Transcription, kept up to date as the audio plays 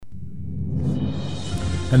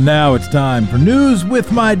And now it's time for News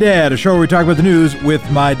with My Dad, a show where we talk about the news with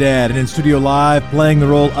my dad. And in studio live, playing the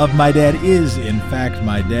role of my dad is, in fact,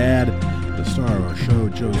 my dad, the star of our show,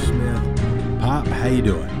 Joe Smith. Pop, how you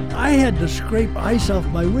doing? I had to scrape ice off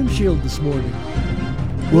my windshield this morning.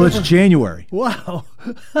 Well, it's January. Wow.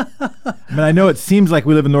 I mean, I know it seems like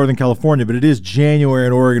we live in Northern California, but it is January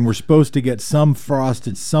in Oregon. We're supposed to get some frost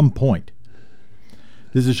at some point.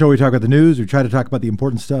 This is a show where we talk about the news. We try to talk about the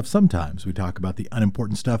important stuff. Sometimes we talk about the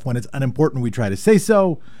unimportant stuff. When it's unimportant, we try to say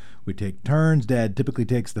so. We take turns. Dad typically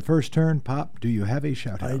takes the first turn. Pop, do you have a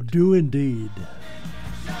shout-out? I do indeed.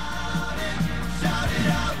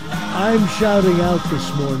 I'm shouting out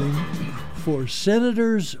this morning for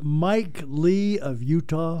Senators Mike Lee of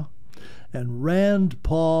Utah and Rand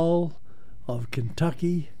Paul of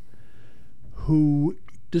Kentucky, who,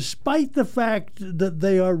 despite the fact that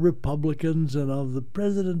they are Republicans and of the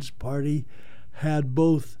president's party, had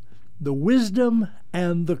both the wisdom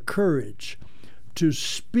and the courage to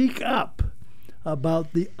speak up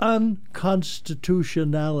about the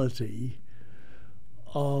unconstitutionality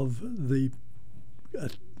of the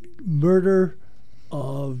murder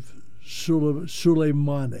of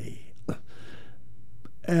Soleimani,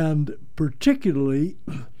 and particularly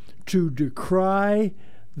to decry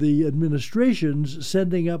the administration's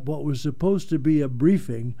sending up what was supposed to be a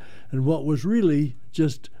briefing and what was really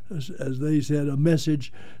just, as they said, a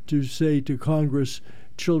message to say to Congress,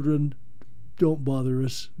 children, don't bother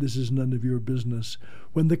us, this is none of your business,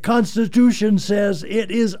 when the Constitution says it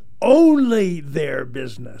is only their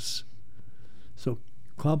business. So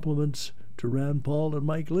compliments to Rand Paul and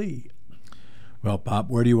Mike Lee. Well, Pop,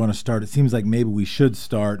 where do you want to start? It seems like maybe we should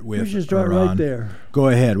start with We should start Iran. right there. Go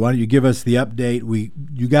ahead. Why don't you give us the update?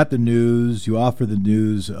 You got the news. You offer the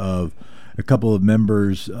news of a couple of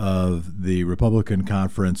members of the Republican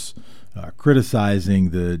conference criticizing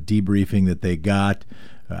the debriefing that they got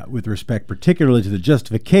with respect particularly to the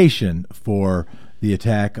justification for the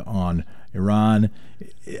attack on Iran.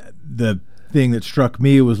 The thing that struck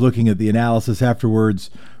me was looking at the analysis afterwards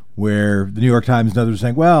where the New York Times and others are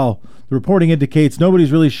saying, well, the reporting indicates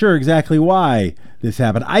nobody's really sure exactly why this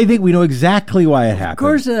happened. I think we know exactly why it happened. Of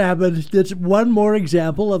course it happened. It's one more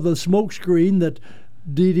example of the smokescreen that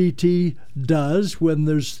DDT does when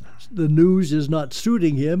the news is not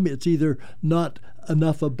suiting him. It's either not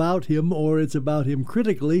enough about him or it's about him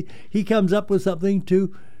critically. He comes up with something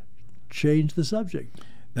to change the subject.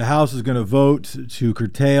 The House is going to vote to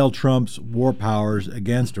curtail Trump's war powers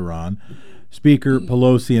against Iran. Speaker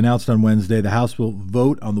Pelosi announced on Wednesday the House will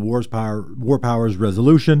vote on the war powers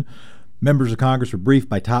resolution. Members of Congress were briefed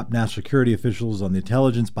by top national security officials on the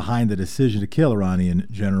intelligence behind the decision to kill Iranian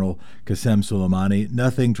General Qasem Soleimani.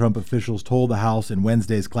 Nothing Trump officials told the House in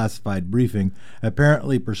Wednesday's classified briefing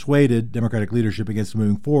apparently persuaded Democratic leadership against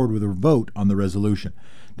moving forward with a vote on the resolution.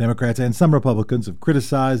 Democrats and some Republicans have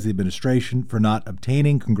criticized the administration for not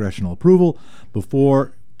obtaining congressional approval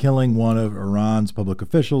before killing one of Iran's public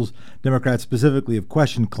officials. Democrats specifically have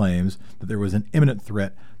questioned claims that there was an imminent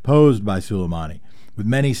threat posed by Soleimani, with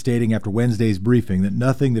many stating after Wednesday's briefing that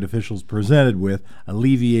nothing that officials presented with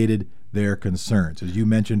alleviated their concerns. As you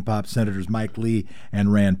mentioned, Pop, Senators Mike Lee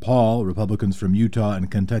and Rand Paul, Republicans from Utah and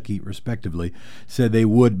Kentucky respectively, said they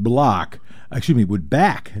would back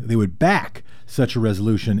such a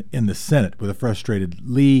resolution in the Senate, with a frustrated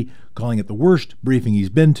Lee calling it the worst briefing he's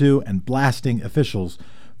been to and blasting officials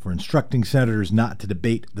for instructing senators not to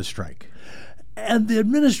debate the strike. And the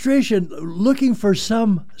administration, looking for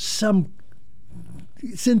some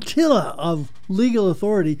scintilla of legal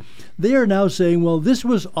authority, they are now saying, well, this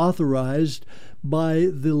was authorized by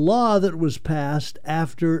the law that was passed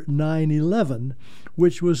after 9/11,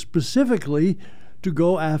 which was specifically to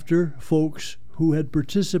go after folks who had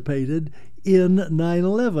participated in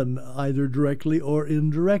 9/11, either directly or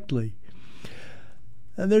indirectly.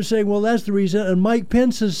 And they're saying, well, that's the reason. And Mike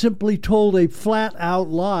Pence has simply told a flat-out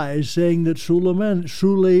lie, saying that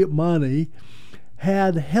Soleimani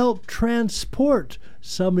had helped transport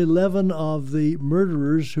some 11 of the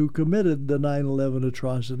murderers who committed the 9/11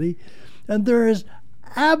 atrocity. And there is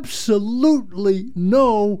absolutely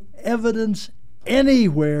no evidence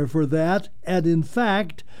anywhere for that. And in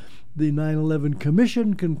fact, the 9/11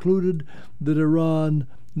 Commission concluded that Iran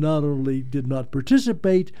not only did not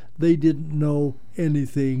participate, they didn't know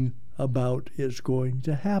anything about it's going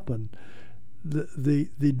to happen. The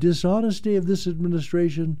dishonesty of this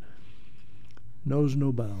administration knows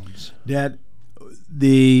no bounds. Dad,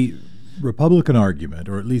 the Republican argument,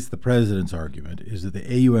 or at least the president's argument, is that the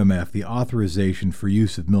AUMF, the authorization for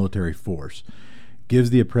use of military force, gives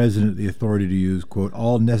the president the authority to use, quote,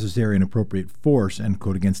 all necessary and appropriate force, end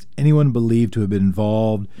quote, against anyone believed to have been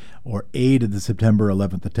involved or aided the September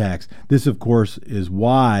 11th attacks. This, of course, is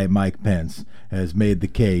why Mike Pence has made the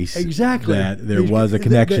case that there was a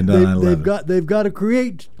connection to 9/11. They've got to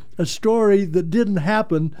create a story that didn't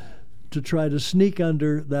happen to try to sneak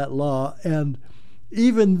under that law. And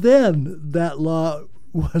even then, that law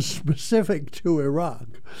was specific to Iraq.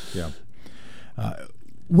 Yeah.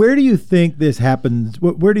 Where do you think this happens?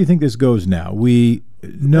 Where do you think this goes now?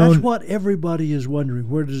 That's what everybody is wondering.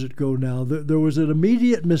 Where does it go now? There was an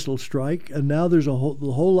immediate missile strike, and now there's a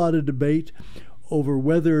whole lot of debate over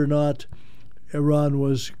whether or not Iran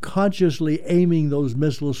was consciously aiming those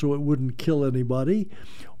missiles so it wouldn't kill anybody,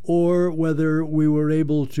 or whether we were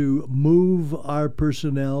able to move our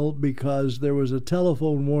personnel because there was a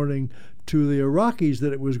telephone warning to the Iraqis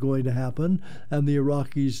that it was going to happen, and the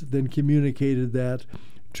Iraqis then communicated that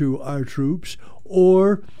to our troops,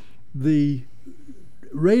 or the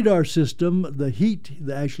radar system, the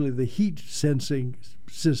heat sensing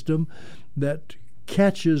system that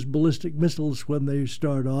catches ballistic missiles when they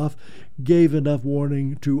start off, gave enough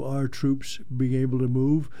warning to our troops being able to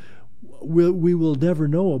move. We will never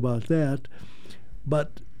know about that.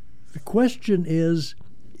 But the question is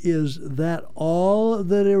that all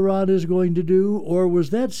that Iran is going to do, or was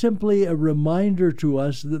that simply a reminder to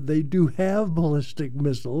us that they do have ballistic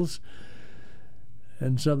missiles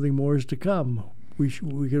and something more is to come? We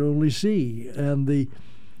can only see. And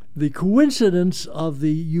the coincidence of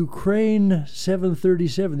the Ukraine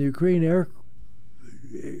 737, the Ukraine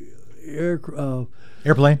airplane?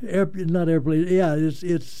 Not airplane. Yeah,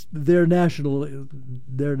 it's their national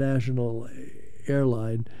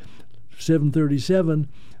airline, 737,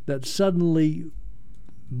 that suddenly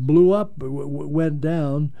blew up, went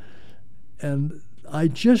down, and I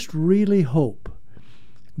just really hope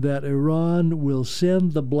that Iran will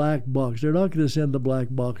send the black box. They're not going to send the black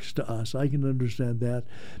box to us. I can understand that.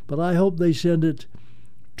 But I hope they send it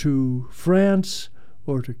to France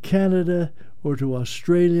or to Canada or to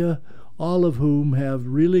Australia, all of whom have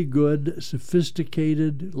really good,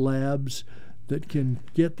 sophisticated labs that can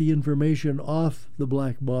get the information off the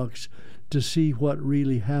black box to see what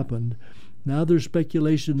really happened. Now there's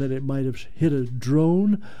speculation that it might have hit a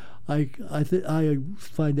drone. I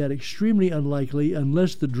find that extremely unlikely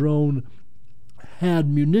unless the drone had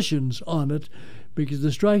munitions on it, because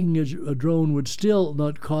the striking a drone would still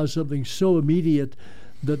not cause something so immediate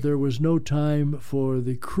that there was no time for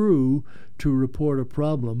the crew to report a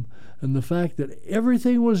problem. And the fact that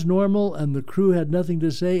everything was normal and the crew had nothing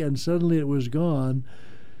to say and suddenly it was gone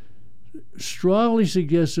strongly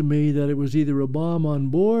suggests to me that it was either a bomb on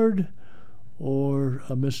board or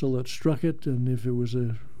a missile that struck it, and if it was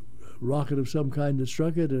a rocket of some kind that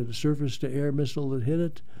struck it, and a surface-to-air missile that hit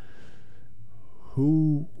it,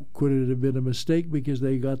 could it have been a mistake because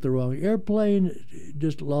they got the wrong airplane?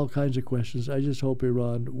 Just all kinds of questions. I just hope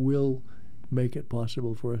Iran will make it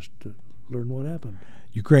possible for us to learn what happened.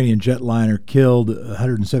 Ukrainian jetliner killed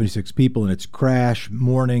 176 people in its crash.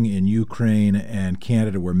 Mourning in Ukraine and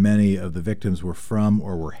Canada, where many of the victims were from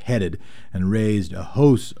or were headed, and raised a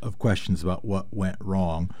host of questions about what went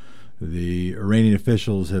wrong. The Iranian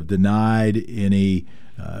officials have denied any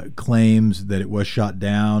claims that it was shot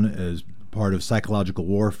down as part of psychological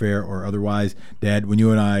warfare or otherwise. Dad, when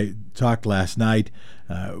you and I talked last night,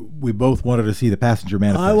 we both wanted to see the passenger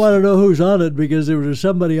manifest. I want to know who's on it, because there was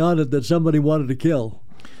somebody on it that somebody wanted to kill.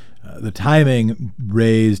 The timing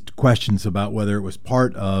raised questions about whether it was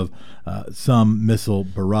part of some missile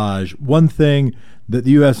barrage. One thing that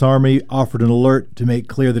the U.S. Army offered an alert to make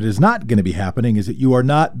clear that is not going to be happening is that you are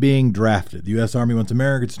not being drafted. The U.S. Army wants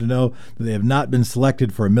Americans to know that they have not been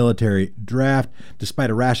selected for a military draft, despite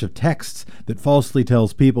a rash of texts that falsely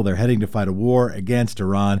tells people they're heading to fight a war against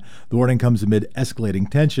Iran. The warning comes amid escalating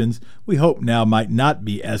tensions. We hope now might not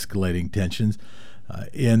be escalating tensions.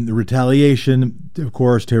 In the retaliation, of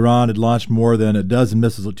course, Tehran had launched more than a dozen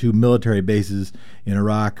missiles at two military bases in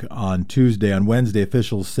Iraq on Tuesday. On Wednesday,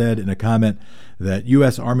 officials said in a comment that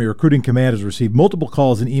U.S. Army Recruiting Command has received multiple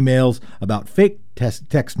calls and emails about fake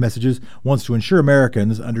text messages, wants to ensure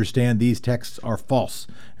Americans understand these texts are false,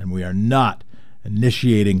 and we are not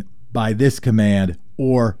initiating by this command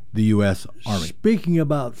or the U.S. Army. Speaking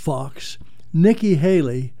about Fox, Nikki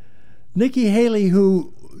Haley,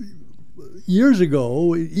 who years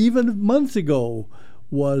ago, even months ago,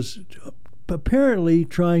 was apparently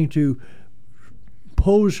trying to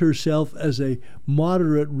pose herself as a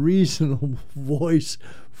moderate, reasonable voice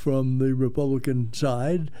from the Republican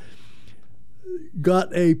side,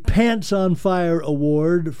 got a Pants on Fire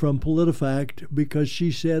award from PolitiFact because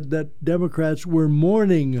she said that Democrats were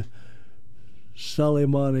mourning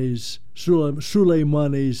Soleimani's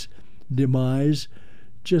demise.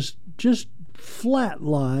 Just flat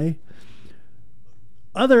lie.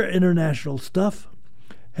 Other international stuff.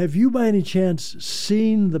 Have you by any chance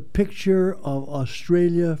seen the picture of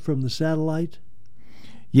Australia from the satellite?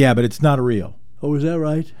 Yeah, but it's not real. Oh, is that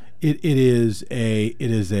right? It is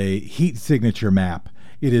a heat signature map.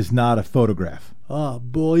 It is not a photograph. Ah,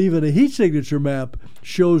 boy, even a heat signature map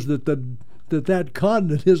shows that that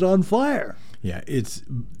continent is on fire. Yeah,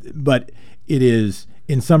 but it is,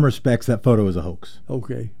 in some respects, that photo is a hoax.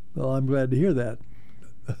 Okay. Well, I'm glad to hear that.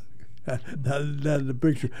 That the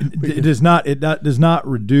picture. It does not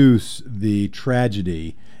reduce the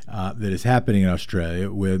tragedy that is happening in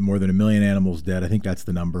Australia, with more than 1 million animals dead. I think that's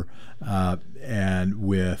the number, and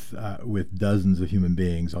with dozens of human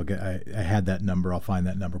beings. I had that number. I'll find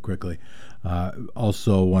that number quickly.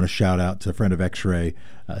 Also, want to shout out to a friend of X-Ray.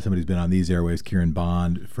 Somebody's been on these airways, Kieran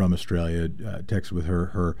Bond from Australia. Texted with her.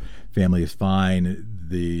 Her family is fine.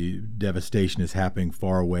 The devastation is happening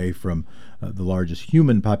far away from the largest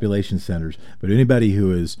human population centers. But anybody who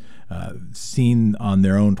has seen on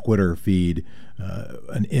their own Twitter feed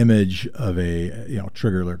an image of a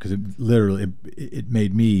trigger alert, because it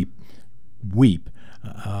made me weep.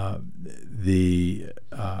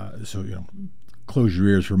 Close your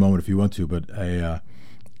ears for a moment if you want to, but a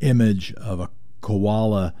image of a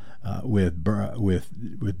koala with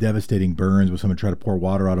devastating burns, with someone trying to pour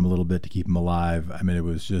water on him a little bit to keep him alive. I mean, it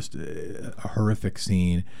was just a horrific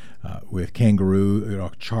scene with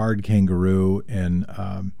charred kangaroo and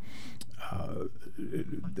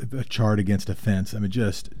charred against a fence. I mean,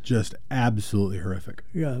 just absolutely horrific.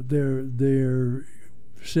 Yeah, they're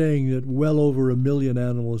saying that well over 1 million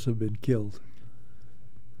animals have been killed.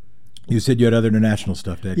 You said you had other international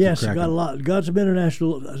stuff, Dad. Yes, I got a lot. Got some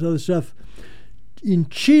international other stuff. In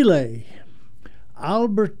Chile,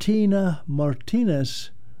 Albertina Martinez,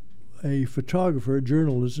 a photographer, a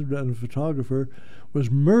journalist and a photographer,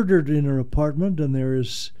 was murdered in her apartment, and there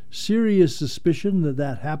is serious suspicion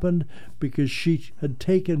that happened because she had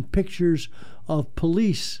taken pictures of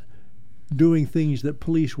police doing things that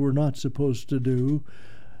police were not supposed to do.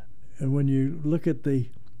 And when you look at the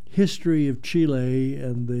history of Chile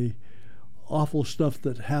and the awful stuff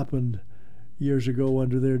that happened years ago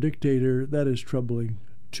under their dictator, that is troubling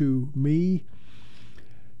to me.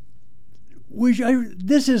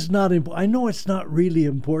 This is not important. I know it's not really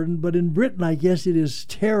important, but in Britain, I guess it is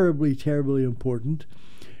terribly, terribly important.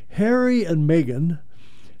 Harry and Meghan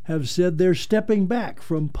have said they're stepping back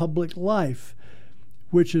from public life,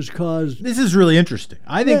 which has caused... This is really interesting.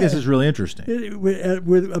 I think this is really interesting.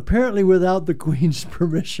 Apparently without the Queen's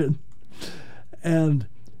permission. And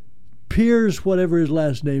Piers, whatever his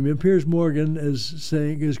last name is, Piers Morgan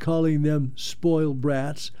is calling them spoiled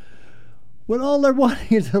brats, when all they're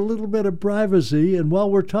wanting is a little bit of privacy. And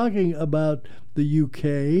while we're talking about the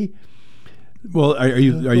UK... Well, are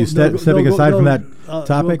you stepping aside from that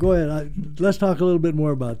topic? Go ahead. Let's talk a little bit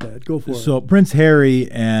more about that. Go for it. So Prince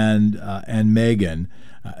Harry and Meghan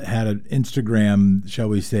had an Instagram, shall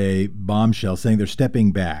we say, bombshell, saying they're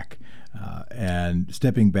stepping back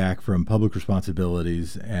from public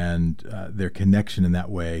responsibilities and their connection in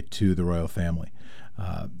that way to the royal family.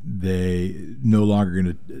 They no longer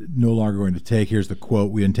going to take, here's the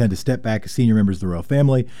quote, "We intend to step back as senior members of the royal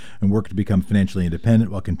family and work to become financially independent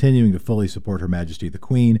while continuing to fully support Her Majesty the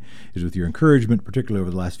Queen. It is with your encouragement, particularly over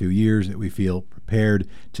the last few years, that we feel prepared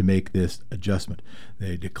to make this adjustment."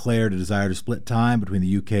 They declared a desire to split time between the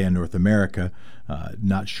UK and North America.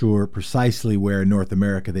 Not sure precisely where in North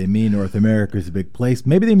America they mean. North America is a big place.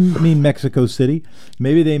 Maybe they mean Mexico City.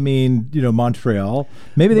 Maybe they mean Montreal.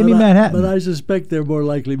 Maybe they mean Manhattan. But I suspect they're more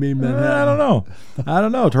likely mean Manhattan. I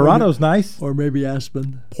don't know. Toronto's nice. Or maybe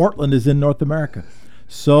Aspen. Portland is in North America.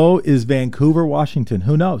 So is Vancouver, Washington.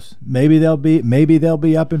 Who knows? Maybe they'll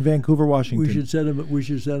be up in Vancouver, Washington. We should send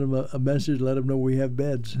them a message, let them know we have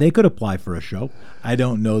beds. They could apply for a show. I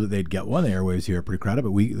don't know that they'd get one. The airwaves here are pretty crowded,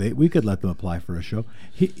 but we could let them apply for a show.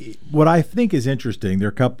 What I think is interesting, there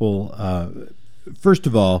are a couple. First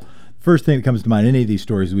of all, first thing that comes to mind in any of these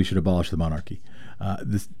stories is we should abolish the monarchy.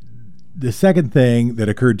 The second thing that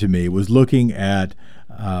occurred to me was looking at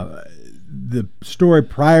the story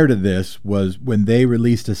prior to this was when they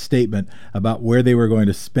released a statement about where they were going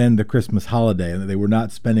to spend the Christmas holiday and that they were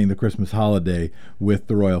not spending the Christmas holiday with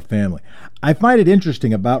the royal family. I find it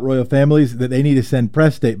interesting about royal families that they need to send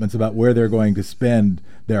press statements about where they're going to spend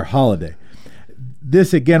their holiday.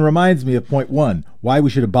 This again reminds me of point one, why we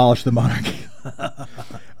should abolish the monarchy.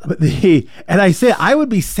 And I say I would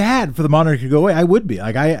be sad for the monarchy to go away. I would be.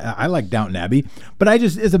 I like Downton Abbey, but I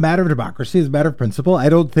just, as a matter of democracy, as a matter of principle, I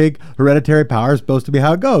don't think hereditary power is supposed to be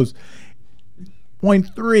how it goes.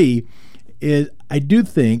 point three is I do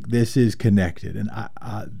think this is connected. And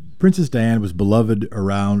Princess Diana was beloved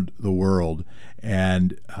around the world.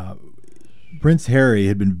 And Prince Harry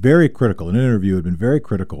had been very critical, in an interview, had been very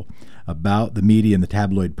critical about the media and the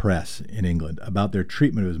tabloid press in England, about their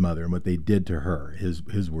treatment of his mother and what they did to her,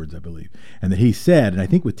 his words, I believe. And that he said, and I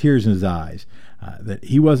think with tears in his eyes, that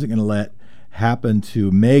he wasn't going to let happen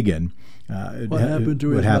to Meghan what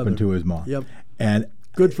happened to his mom. Yep. And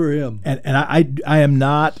good for him. And I am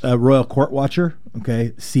not a royal court watcher,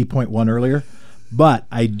 okay, C.1 earlier, but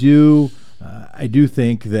I do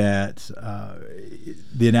think that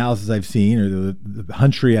the analysis I've seen, or the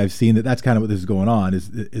huntry I've seen, that's kind of what this is going on,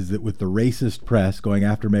 is that with the racist press going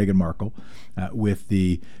after Meghan Markle, with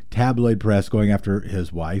the tabloid press going after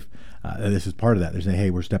his wife, this is part of that. They're saying, hey,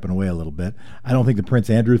 we're stepping away a little bit. I don't think the Prince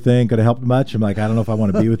Andrew thing could have helped much. I'm like, I don't know if I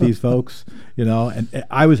want to be with these folks, and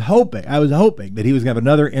I was hoping that he was going to have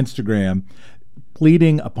another Instagram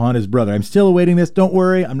pleading upon his brother. I'm still awaiting this. Don't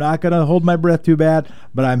worry. I'm not going to hold my breath too bad,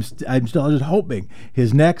 but I'm still just hoping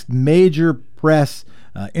his next major press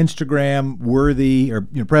Instagram worthy or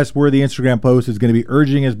press worthy Instagram post is going to be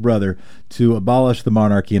urging his brother to abolish the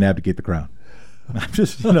monarchy and abdicate the crown. I'm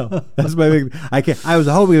just, that's my big. I was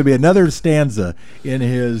hoping there'd be another stanza in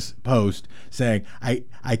his post saying,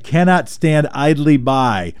 "I cannot stand idly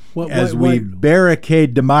by as we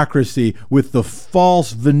barricade democracy with the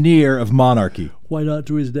false veneer of monarchy." Why not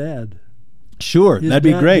to his dad? Sure, that'd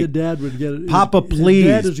be great. His dad would get it. Papa,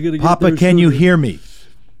 please, Papa, can you hear me?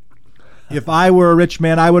 If I were a rich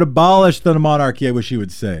man, I would abolish the monarchy, I wish he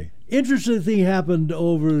would say. Interesting thing happened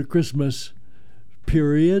over the Christmas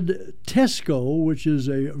period. Tesco, which is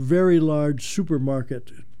a very large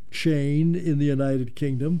supermarket chain in the United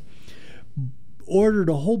Kingdom, ordered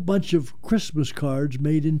a whole bunch of Christmas cards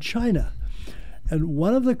made in China. And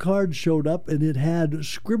one of the cards showed up, and it had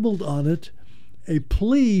scribbled on it a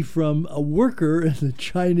plea from a worker in the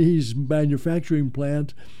Chinese manufacturing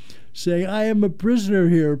plant saying, "I am a prisoner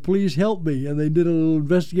here, please help me." And they did a little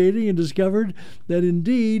investigating and discovered that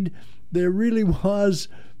indeed there really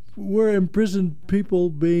were imprisoned people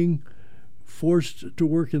being forced to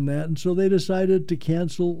work in that. And so they decided to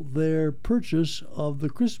cancel their purchase of the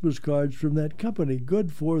Christmas cards from that company.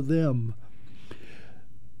 Good for them.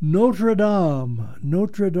 Notre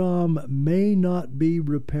Dame may not be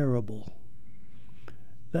repairable.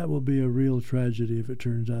 That will be a real tragedy if it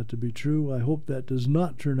turns out to be true. I hope that does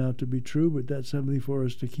not turn out to be true, but that's something for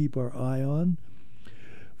us to keep our eye on.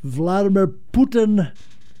 Vladimir Putin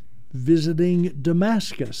visiting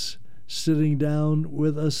Damascus, sitting down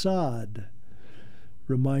with Assad,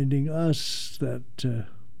 reminding us that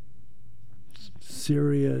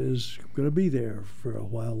Syria is going to be there for a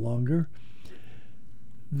while longer.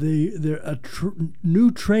 A new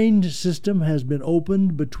train system has been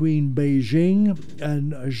opened between Beijing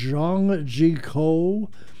and Zhangjiakou,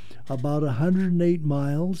 about 108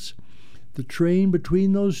 miles. The train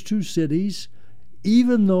between those two cities,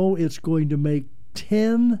 even though it's going to make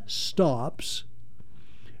 10 stops,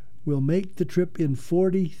 will make the trip in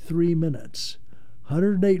 43 minutes.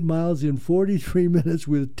 108 miles in 43 minutes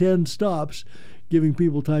with 10 stops, giving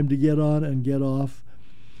people time to get on and get off.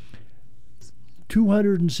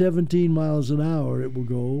 217 miles an hour it will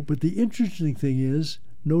go, but the interesting thing is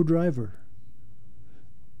no driver.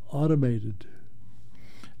 Automated.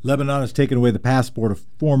 Lebanon has taken away the passport of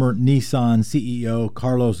former Nissan CEO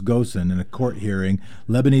Carlos Ghosn in a court hearing.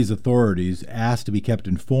 Lebanese authorities asked to be kept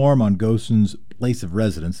informed on Ghosn's place of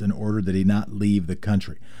residence and ordered that he not leave the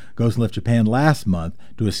country. Ghosn left Japan last month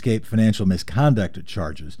to escape financial misconduct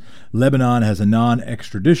charges. Lebanon has a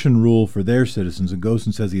non-extradition rule for their citizens, and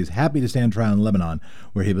Ghosn says he is happy to stand trial in Lebanon,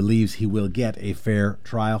 where he believes he will get a fair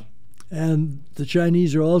trial. And the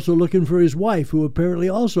Chinese are also looking for his wife, who apparently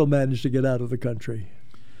also managed to get out of the country.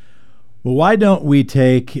 Well, why don't we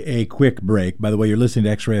take a quick break? By the way, you're listening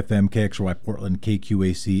to X-Ray FM, KXRY Portland,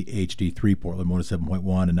 KQAC HD3 Portland,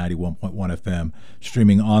 107.1 and 91.1 FM,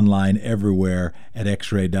 streaming online everywhere at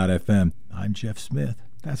xray.fm. I'm Jeff Smith.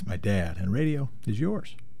 That's my dad, and radio is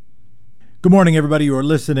yours. Good morning, everybody. You are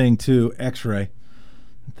listening to X-Ray.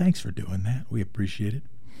 Thanks for doing that. We appreciate it.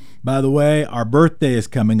 By the way, our birthday is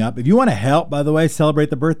coming up. If you want to help, by the way,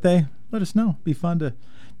 celebrate the birthday, let us know. Be fun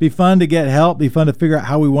to get help. Be fun to figure out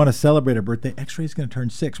how we want to celebrate our birthday. X-Ray is going to turn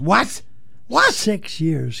 6. What? 6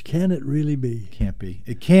 years. Can it really be? Can't be.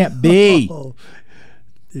 It can't be.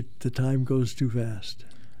 The time goes too fast.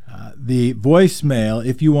 The voicemail,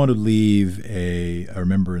 if you want to leave a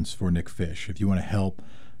remembrance for Nick Fish, if you want to help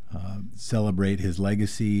celebrate his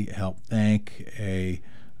legacy, help thank a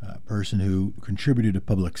person who contributed to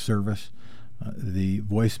public service, The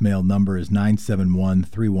voicemail number is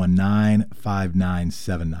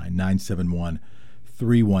 971-319-5979,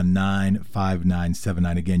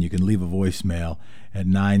 971-319-5979. Again, you can leave a voicemail at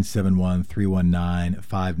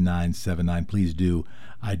 971-319-5979. Please do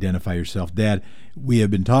identify yourself. Dad, we have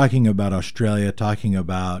been talking about Australia, talking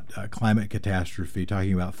about climate catastrophe,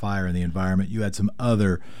 talking about fire and the environment. You had some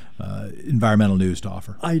other environmental news to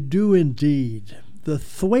offer. I do indeed. The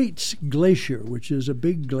Thwaites Glacier, which is a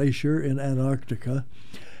big glacier in Antarctica,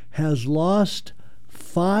 has lost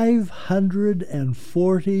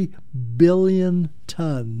 540 billion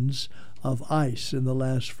tons of ice in the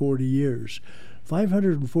last 40 years.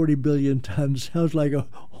 540 billion tons sounds like a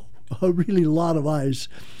really lot of ice.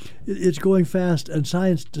 It's going fast, and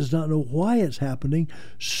science does not know why it's happening.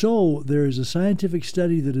 So there is a scientific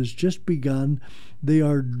study that has just begun. They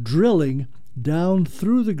are drilling down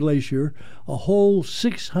through the glacier a whole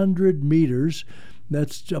 600 meters.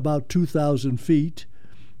 That's about 2,000 feet,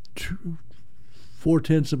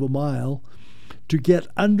 4/10 of a mile, to get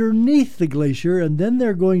underneath the glacier, and then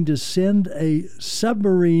they're going to send a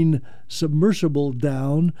submersible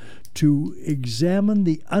down to examine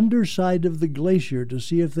the underside of the glacier to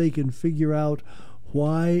see if they can figure out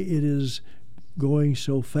why it is going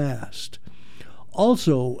so fast.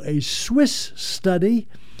 Also, a Swiss study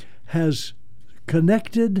has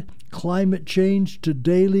connected climate change to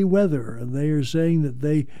daily weather, and they are saying that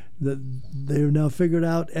they have now figured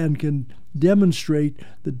out and can demonstrate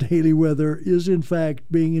that daily weather is in fact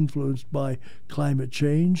being influenced by climate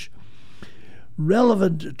change.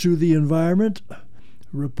 Relevant to the environment,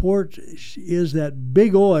 report is that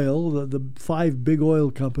big oil, the 5 big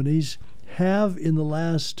oil companies, have in the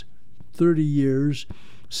last 30 years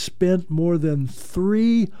spent more than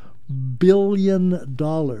 $3 billion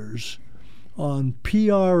on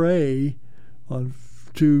PRA,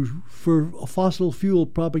 for fossil fuel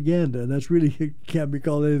propaganda, and that's really, it can't be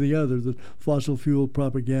called anything other than fossil fuel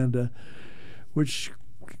propaganda, which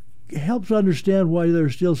helps understand why there are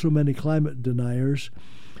still so many climate deniers.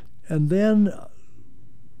 And then,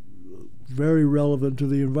 very relevant to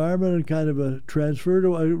the environment and kind of a transfer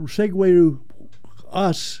to a segue to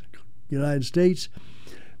us, United States,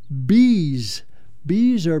 bees.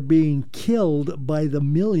 Bees are being killed by the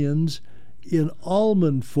millions in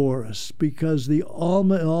almond forests, because the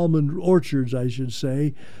almond orchards, I should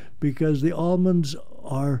say, because the almonds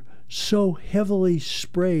are so heavily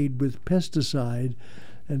sprayed with pesticide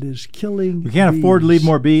and is killing. We can't bees. afford to lose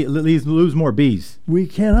more bees. We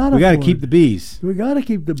cannot. We got to keep the bees. We got to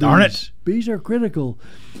keep the bees. Darn it! Bees are critical.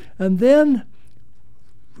 And then,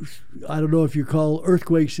 I don't know if you call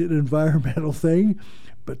earthquakes an environmental thing,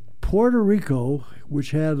 but Puerto Rico, which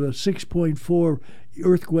had a 6.4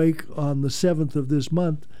 earthquake on the 7th of this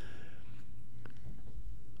month,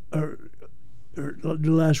 or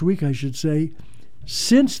last week, I should say,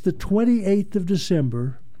 since the 28th of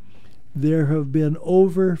December, there have been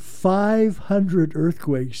over 500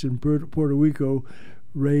 earthquakes in Puerto Rico,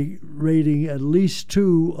 rating at least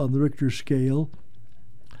 2 on the Richter scale,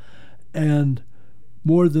 and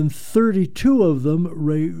more than 32 of them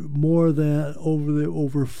more than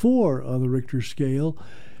over 4 on the Richter scale.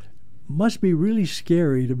 Must be really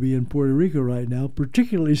scary to be in Puerto Rico right now,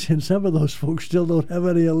 particularly since some of those folks still don't have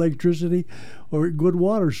any electricity or good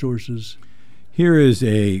water sources. Here is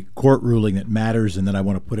a court ruling that matters, and then I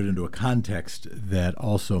want to put it into a context that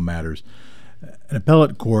also matters. An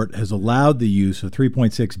appellate court has allowed the use of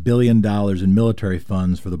 $3.6 billion in military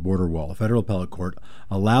funds for the border wall. A federal appellate court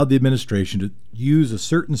allowed the administration to use a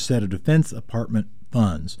certain set of Defense Department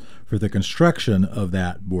funds for the construction of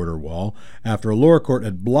that border wall after a lower court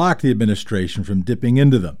had blocked the administration from dipping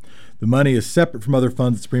into them. The money is separate from other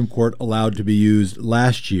funds the Supreme Court allowed to be used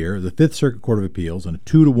last year. The Fifth Circuit Court of Appeals, on a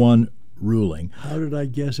 2-1 ruling. How did I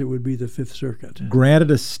guess it would be the Fifth Circuit? Granted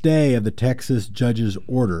a stay of the Texas judge's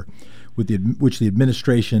order, which the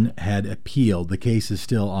administration had appealed. The case is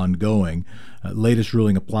still ongoing. Latest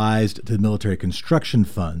ruling applies to the military construction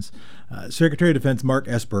funds. Secretary of Defense Mark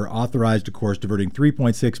Esper authorized a course diverting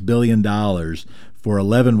 $3.6 billion for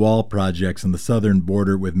 11 wall projects on the southern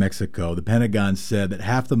border with Mexico. The Pentagon said that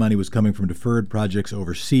half the money was coming from deferred projects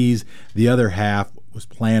overseas. The other half was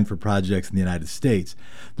planned for projects in the United States.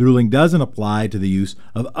 The ruling doesn't apply to the use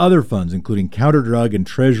of other funds, including counter-drug and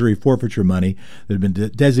Treasury forfeiture money that have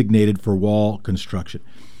been designated for wall construction.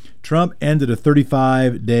 Trump ended a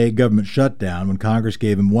 35-day government shutdown when Congress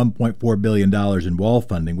gave him $1.4 billion in wall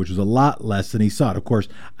funding, which was a lot less than he sought. Of course,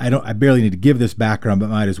 I barely need to give this background, but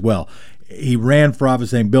might as well. He ran for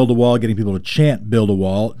office saying build a wall, getting people to chant build a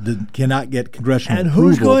wall, cannot get congressional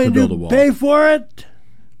approval to build a wall. And who's going to pay for it?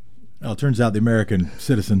 Well, it turns out the American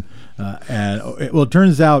citizen. It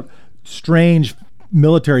turns out strange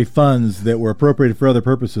military funds that were appropriated for other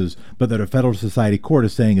purposes, but that a Federal Society court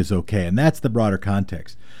is saying is okay. And that's the broader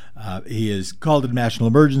context. He has called it a national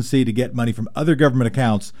emergency to get money from other government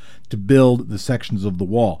accounts to build the sections of the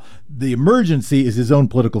wall. The emergency is his own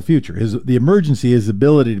political future. The emergency is his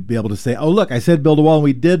ability to be able to say, oh, look, I said build a wall, and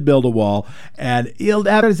we did build a wall. And he'll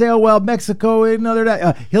have to say, oh, well, Mexico, they're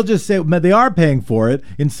not. He'll just say they are paying for it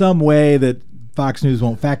in some way that Fox News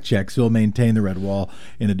won't fact check, so he'll maintain the red wall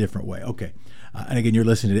in a different way. Okay. And again, you're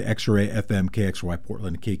listening to X-Ray FM, KXRY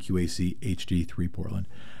Portland, KQAC HD3 Portland.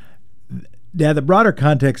 Now, the broader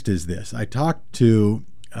context is this. I talked to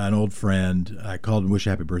an old friend. I called him, wish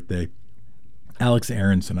happy birthday, Alex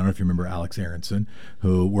Aronson. I don't know if you remember Alex Aronson,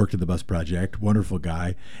 who worked at the Bus Project. Wonderful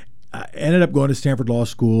guy. Ended up going to Stanford Law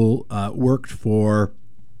School, worked for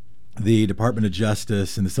the Department of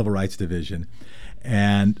Justice and the Civil Rights Division,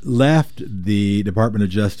 and left the Department of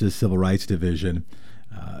Justice Civil Rights Division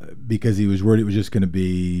because he was worried it was just going to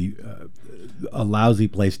be a lousy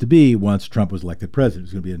place to be once Trump was elected president. It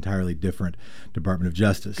was going to be an entirely different Department of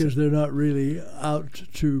Justice. Because they're not really out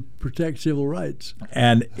to protect civil rights.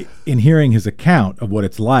 And in hearing his account of what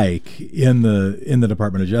it's like in the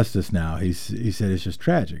Department of Justice now, he said it's just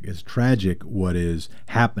tragic. It's tragic what is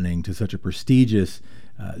happening to such a prestigious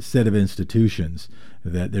set of institutions,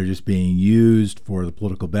 that they're just being used for the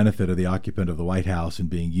political benefit of the occupant of the White House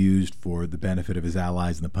and being used for the benefit of his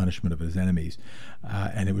allies and the punishment of his enemies.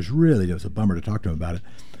 And it was a bummer to talk to him about it.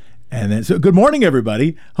 And then, so good morning,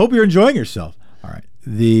 everybody. Hope you're enjoying yourself. All right.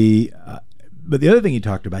 But the other thing he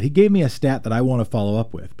talked about, he gave me a stat that I want to follow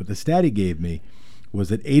up with. But the stat he gave me was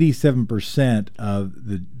that 87% of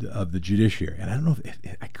the judiciary, and I don't know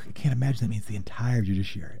I can't imagine that means the entire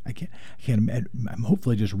judiciary. I can't imagine.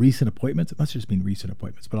 Hopefully just recent appointments. It must just mean recent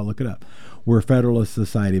appointments, but I'll look it up. We're Federalist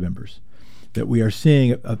Society members. That we are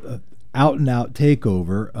seeing a out-and-out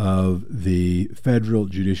takeover of the federal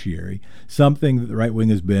judiciary, something that the right wing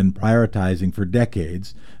has been prioritizing for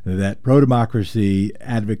decades, that pro-democracy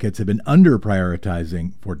advocates have been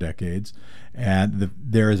under-prioritizing for decades. And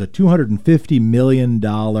there is a $250 million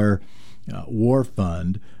war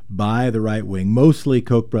fund by the right wing, mostly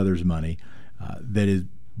Koch brothers money, that is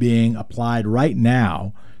being applied right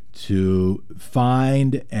now to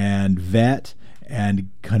find and vet and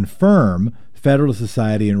confirm Federalist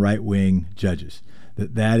Society and right-wing judges.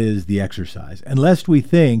 That is the exercise. Unless we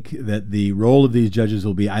think that the role of these judges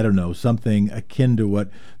will be, I don't know, something akin to what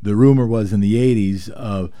the rumor was in the 80s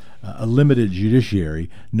of a limited judiciary.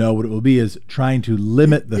 No, what it will be is trying to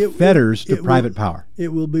limit the fetters to private power. It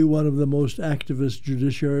will be one of the most activist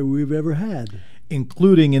judiciary we've ever had.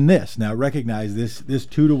 Including in this. Now, recognize this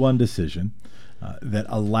 2-to-1 decision that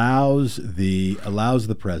allows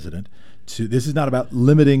the president to, this is not about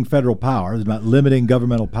limiting federal power, it's about limiting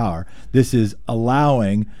governmental power. This is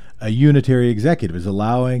allowing a unitary executive, is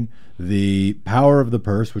allowing the power of the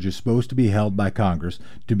purse, which is supposed to be held by Congress,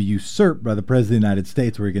 to be usurped by the President of the United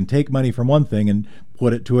States, where he can take money from one thing and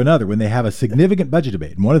put it to another. When they have a significant budget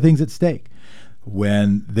debate, and one of the things at stake,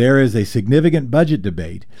 when there is a significant budget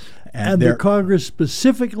debate, and the Congress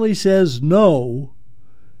specifically says no,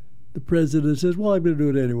 the President says, well, I'm going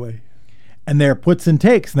to do it anyway. And there are puts and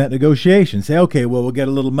takes in that negotiation. Say, okay, well, we'll get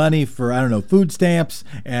a little money for, food stamps,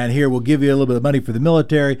 and here we'll give you a little bit of money for the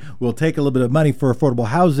military. We'll take a little bit of money for affordable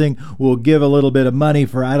housing. We'll give a little bit of money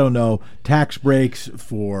for, tax breaks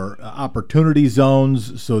for opportunity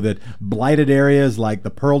zones so that blighted areas like the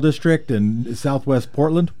Pearl District and Southwest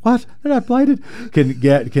Portland, what? They're not blighted?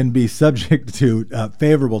 Can be subject to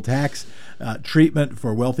favorable tax treatment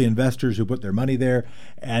for wealthy investors who put their money there.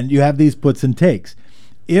 And you have these puts and takes.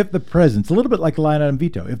 If the president's a little bit like a line item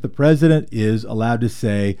veto, if the president is allowed to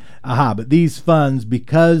say, but these funds,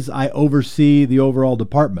 because I oversee the overall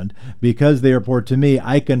department, because they report to me,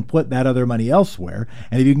 I can put that other money elsewhere.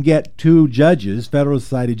 And if you can get 2 judges, Federalist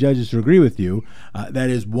Society judges, to agree with you, that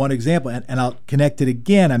is one example. And I'll connect it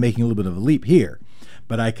again. I'm making a little bit of a leap here,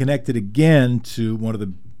 but I connect it again to one of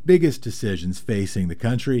the biggest decisions facing the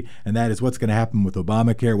country, and that is what's going to happen with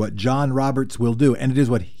Obamacare, what John Roberts will do. And it is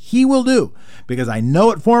what he will do, because I know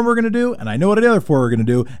what form we're going to do, and I know what other form we're going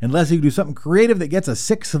to do, unless he can do something creative that gets a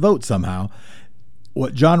 6th vote somehow.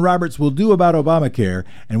 What John Roberts will do about Obamacare,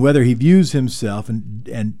 and whether he views himself,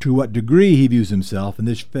 and to what degree he views himself, and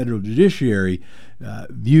this federal judiciary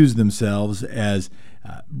views themselves as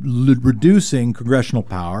reducing congressional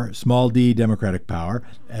power, small d Democratic power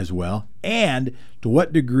as well, and to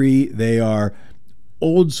what degree they are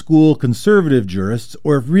old school conservative jurists,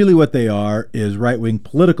 or if really what they are is right-wing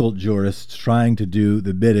political jurists trying to do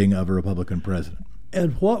the bidding of a Republican president.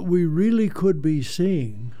 And what we really could be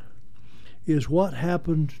seeing is what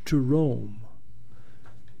happened to Rome.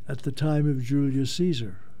 at the time of Julius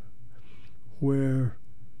Caesar, where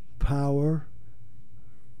power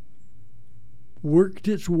worked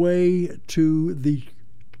its way to the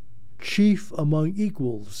chief among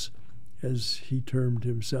equals, as he termed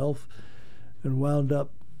himself, and wound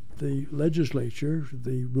up the legislature,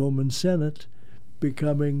 the Roman Senate,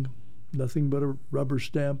 becoming nothing but a rubber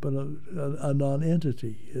stamp and a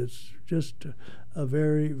non-entity. It's just a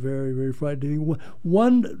very, very, very frightening.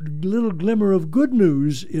 One little glimmer of good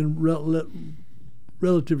news in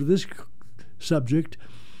relative to this subject: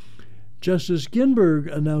 Justice Ginsburg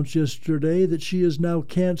announced yesterday that she is now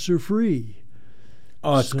cancer-free.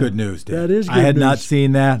 Oh, that's good news, Dave. That is good I had news. not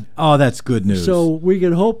seen that. Oh, that's good news. So we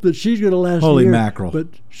can hope that she's going to last Holy the year. mackerel. But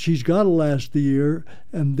she's got to last the year.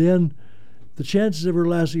 And then the chances of her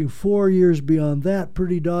lasting 4 years beyond that,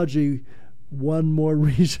 pretty dodgy. One more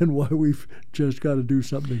reason why we've just got to do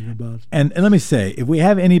something about it. And let me say, if we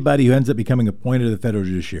have anybody who ends up becoming appointed to the federal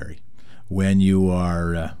judiciary when you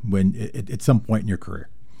are, at some point in your career,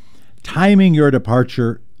 timing your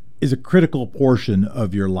departure is a critical portion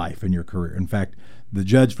of your life and your career. In fact, the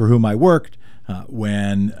judge for whom I worked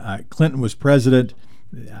when Clinton was president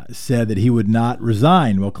said that he would not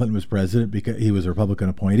resign while Clinton was president because he was a Republican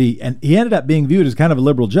appointee. And he ended up being viewed as kind of a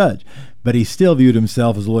liberal judge, but he still viewed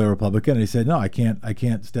himself as a loyal Republican. And he said, no, I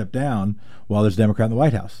can't step down while there's a Democrat in the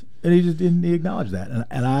White House. And he just didn't acknowledge that.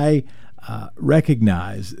 And I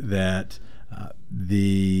recognize that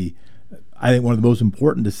I think one of the most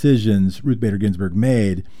important decisions Ruth Bader Ginsburg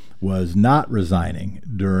made was not resigning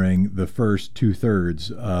during the first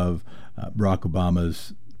 2/3 of Barack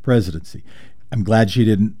Obama's presidency. I'm glad she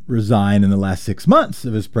didn't resign in the last 6 months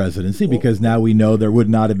of his presidency, because now we know there would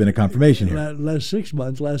not have been a confirmation here. Last 6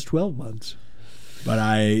 months, last 12 months. But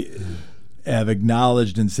I have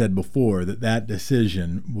acknowledged and said before that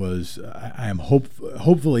decision was, I am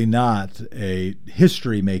hopefully not a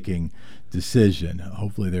history-making decision.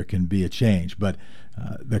 Hopefully there can be a change. But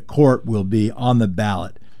the court will be on the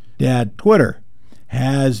ballot. Dad, Twitter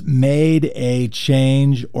has made a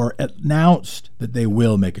change, or announced that they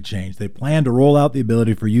will make a change. They plan to roll out the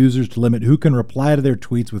ability for users to limit who can reply to their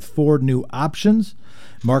tweets with 4 new options.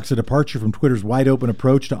 Marks a departure from Twitter's wide-open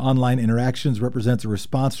approach to online interactions, represents a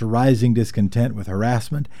response to rising discontent with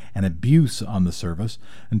harassment and abuse on the service.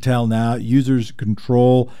 Until now, users'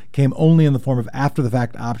 control came only in the form of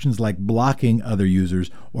after-the-fact options like blocking other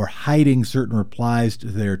users or hiding certain replies to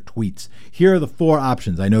their tweets. Here are the 4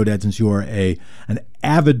 options. I know, Dad, since you are an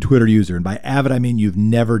avid Twitter user, and by avid I mean you've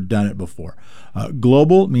never done it before.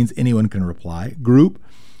 Global means anyone can reply. Group,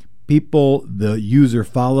 people the user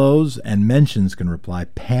follows and mentions can reply.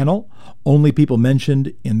 Panel, only people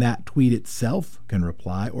mentioned in that tweet itself can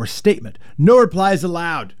reply. Or statement, no replies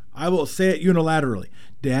allowed. I will say it unilaterally.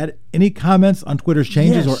 Dad, any comments on Twitter's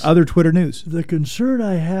changes or other Twitter news? The concern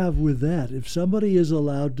I have with that, if somebody is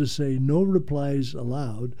allowed to say no replies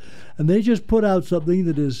allowed, and they just put out something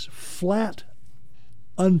that is flat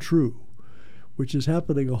untrue, which is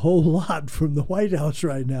happening a whole lot from the White House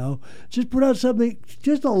right now, just put out something,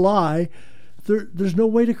 just a lie, there's no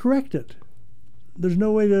way to correct it. There's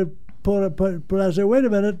no way to put out and say, wait a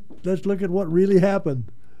minute, let's look at what really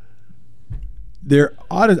happened.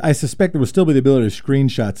 I suspect there will still be the ability to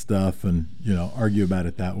screenshot stuff and argue about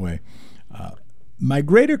it that way. My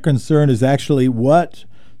greater concern is actually what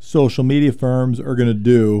social media firms are going to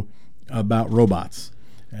do about robots.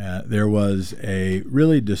 There was a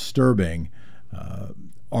really disturbing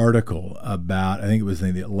article about, I think it was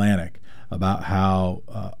in the Atlantic, about how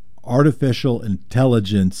artificial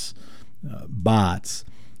intelligence bots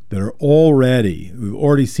that are we've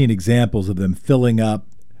already seen examples of them filling up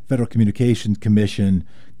Federal Communications Commission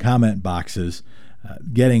comment boxes,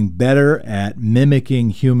 getting better at mimicking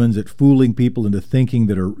humans, at fooling people into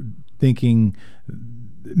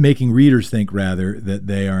making readers think rather that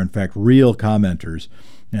they are in fact real commenters.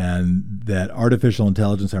 And that artificial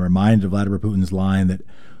intelligence, I'm reminded of Vladimir Putin's line that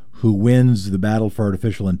who wins the battle for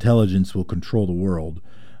artificial intelligence will control the world.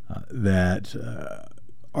 That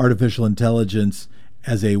artificial intelligence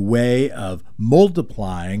as a way of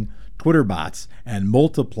multiplying Twitter bots and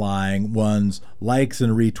multiplying one's likes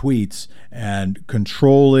and retweets and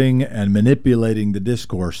controlling and manipulating the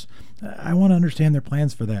discourse. I want to understand their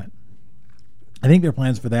plans for that. I think their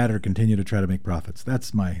plans for that are to continue to try to make profits.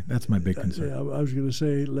 That's my big concern. I was going to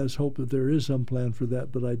say, let's hope that there is some plan for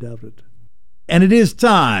that, but I doubt it. And it is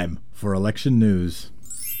time for election news.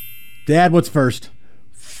 Dad, what's first?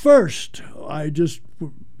 First,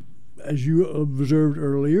 as you observed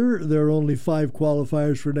earlier, there are only 5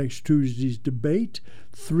 qualifiers for next Tuesday's debate.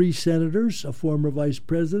 3 senators, a former vice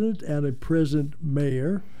president, and a present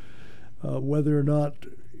mayor. Whether or not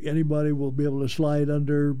anybody will be able to slide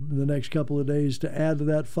under the next couple of days to add to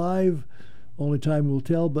that 5. Only time will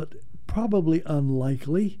tell, but probably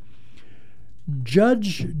unlikely.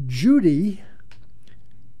 Judge Judy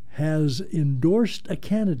has endorsed a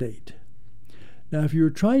candidate. Now, if you were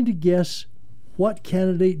trying to guess what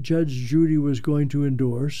candidate Judge Judy was going to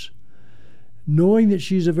endorse, knowing that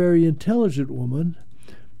she's a very intelligent woman,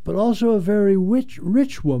 but also a very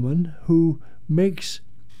rich woman who makes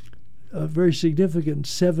a very significant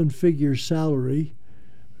 7-figure salary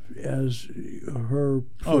as her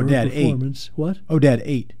performance. 8. What? Oh, Dad,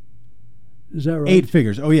 8. Is that right? 8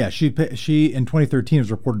 figures. Oh, yeah. She in 2013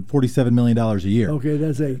 was reported $47 million a year. Okay,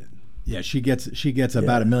 that's 8. Yeah, she gets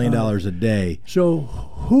about $1 million a day. So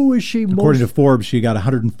who is she According to Forbes, she got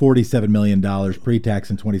 $147 million pre-tax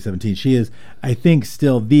in 2017. She is, I think,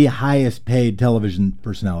 still the highest paid television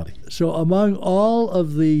personality. So among all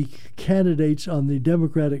of the candidates on the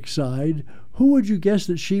Democratic side, who would you guess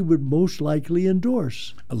that she would most likely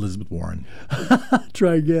endorse? Elizabeth Warren.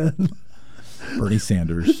 Try again. Bernie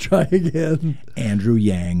Sanders. Try again. Andrew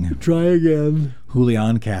Yang. Try again.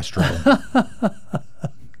 Julian Castro.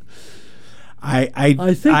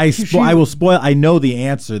 I will spoil. I know the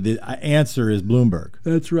answer. The answer is Bloomberg.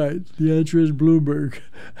 That's right. The answer is Bloomberg.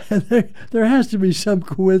 And there has to be some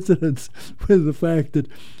coincidence with the fact that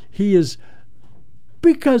he is,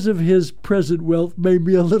 because of his present wealth,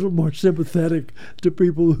 maybe a little more sympathetic to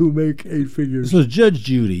people who make 8 figures. So, Judge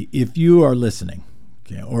Judy, if you are listening,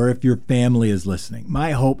 or if your family is listening,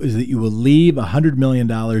 my hope is that you will leave $100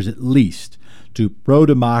 million at least to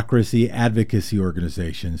pro-democracy advocacy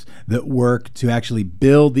organizations that work to actually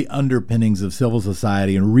build the underpinnings of civil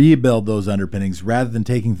society and rebuild those underpinnings rather than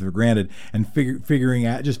taking them for granted and figuring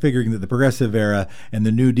that the progressive era and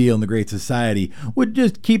the New Deal and the Great Society would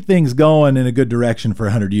just keep things going in a good direction for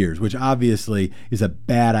 100 years, which obviously is a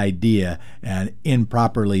bad idea and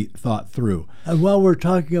improperly thought through. And while we're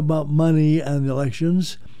talking about money and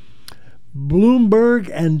elections, Bloomberg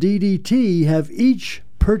and DDT have each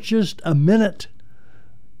purchased a minute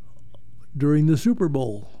during the Super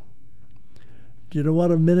Bowl. Do you know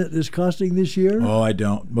what a minute is costing this year? Oh, I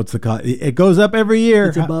don't. What's the cost? It goes up every year.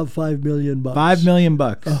 It's about $5 million. $5 million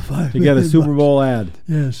bucks $5 to get a Super Bowl ad.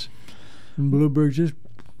 Yes, and Bloomberg just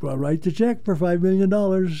write the check for $5 million.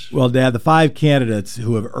 Well, Dad, the 5 candidates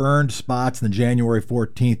who have earned spots in the January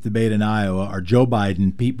 14th debate in Iowa are Joe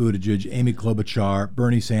Biden, Pete Buttigieg, Amy Klobuchar,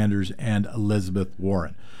 Bernie Sanders, and Elizabeth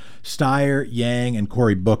Warren. Steyer, Yang, and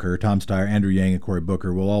Cory Booker, Tom Steyer, Andrew Yang, and Cory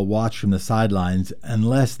Booker, will all watch from the sidelines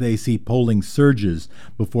unless they see polling surges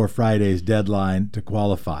before Friday's deadline to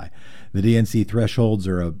qualify. The DNC thresholds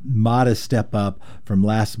are a modest step up from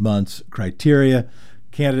last month's criteria.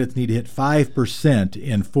 Candidates need to hit 5%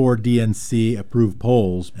 in 4 DNC-approved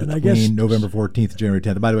polls between November 14th and January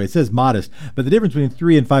 10th. By the way, it says modest, but the difference between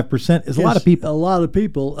 3 and 5% is a lot of people. A lot of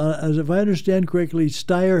people. As if I understand correctly,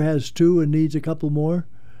 Steyer has 2 and needs a couple more.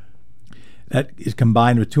 That is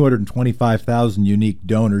combined with 225,000 unique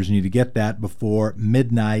donors. You need to get that before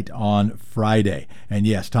midnight on Friday. And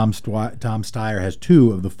yes, Tom Steyer has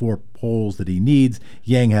 2 of the 4 polls that he needs.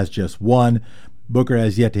 Yang has just 1. Booker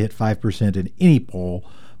has yet to hit 5% in any poll.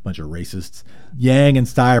 Bunch of racists. Yang and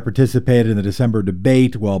Steyer participated in the December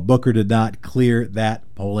debate, while Booker did not clear that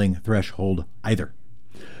polling threshold either.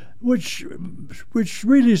 Which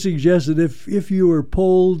really suggests that if you were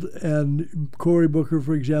polled and Cory Booker,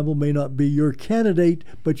 for example, may not be your candidate,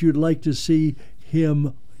 but you'd like to see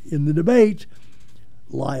him in the debate,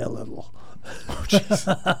 lie a little.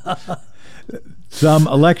 Oh, some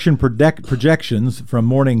election projections from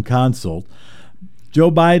Morning Consult. Joe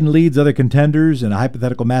Biden leads other contenders in a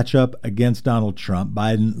hypothetical matchup against Donald Trump.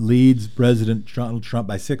 Biden leads President Donald Trump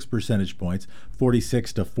by 6 percentage points,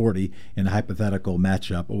 46-40 in a hypothetical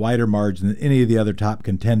matchup, a wider margin than any of the other top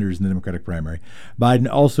contenders in the Democratic primary. Biden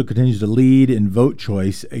also continues to lead in vote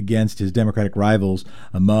choice against his Democratic rivals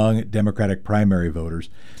among Democratic primary voters.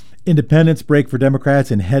 Independents break for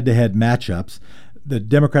Democrats in head-to-head matchups. The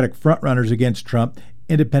Democratic frontrunners against Trump,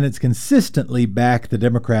 independents consistently back the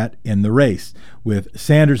Democrat in the race, with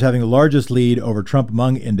Sanders having the largest lead over Trump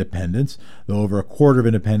among independents, though over a quarter of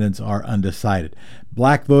independents are undecided.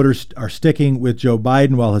 Black voters are sticking with Joe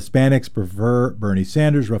Biden, while Hispanics prefer Bernie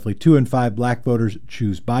Sanders. Roughly 2 in 5 black voters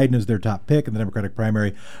choose Biden as their top pick in the Democratic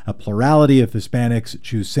primary. A plurality of Hispanics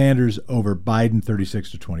choose Sanders over Biden,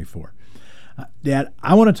 36-24. Dad,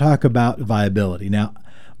 I want to talk about viability. Now,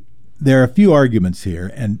 there are a few arguments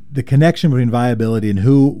here, and the connection between viability and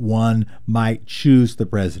who one might choose the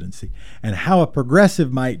presidency, and how a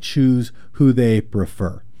progressive might choose who they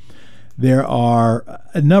prefer. There are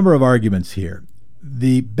a number of arguments here.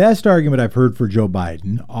 The best argument I've heard for Joe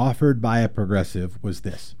Biden, offered by a progressive, was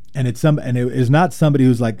this. And it is not somebody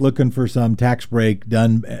who's like looking for some tax break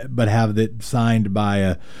done, but have it signed by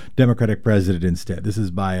a Democratic president instead. This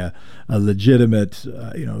is by a legitimate,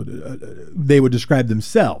 they would describe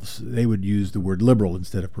themselves. They would use the word liberal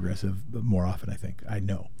instead of progressive more often, I think. I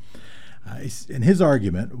know. And his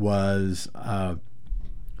argument was,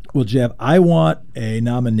 well, Jeff, I want a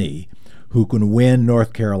nominee who can win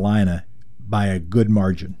North Carolina by a good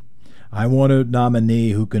margin. I want a nominee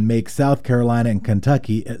who can make South Carolina and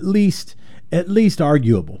Kentucky at least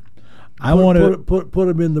arguable. Put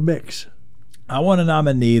them in the mix. I want a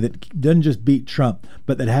nominee that doesn't just beat Trump,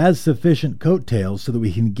 but that has sufficient coattails so that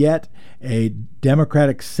we can get a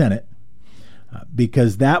Democratic Senate,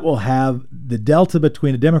 because that will have the delta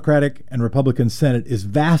between a Democratic and Republican Senate is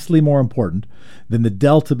vastly more important than the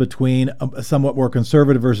delta between a somewhat more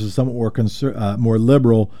conservative versus a somewhat more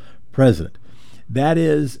liberal president. That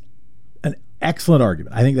is an excellent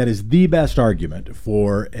argument. I think that is the best argument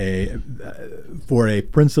for a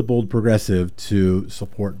principled progressive to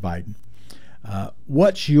support Biden.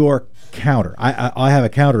 What's your counter? I have a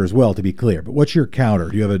counter as well, to be clear. But what's your counter?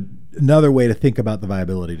 Do you have another way to think about the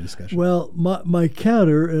viability discussion? Well, my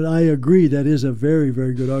counter, and I agree that is a very,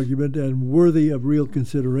 very good argument and worthy of real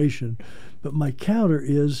consideration. But my counter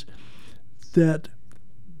is that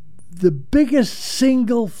the biggest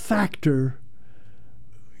single factor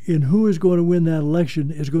in who is going to win that election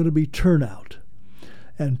is going to be turnout.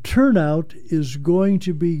 And turnout is going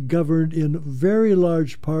to be governed in very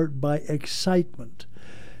large part by excitement.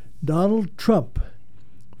 Donald Trump,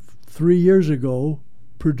 3 years ago,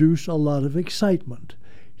 produced a lot of excitement.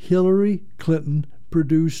 Hillary Clinton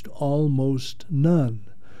produced almost none.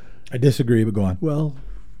 I disagree, but go on. Well,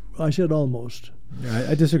 I said almost.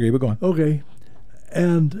 I disagree, but go on. Okay.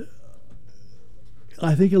 And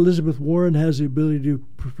I think Elizabeth Warren has the ability to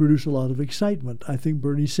produce a lot of excitement. I think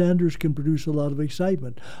Bernie Sanders can produce a lot of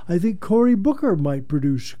excitement. I think Cory Booker might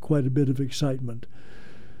produce quite a bit of excitement.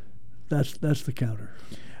 That's the counter.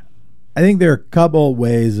 I think there are a couple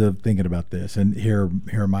ways of thinking about this, and here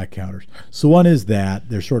are my counters. So one is that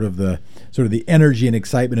there's sort of the energy and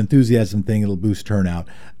excitement, enthusiasm thing. It'll boost turnout.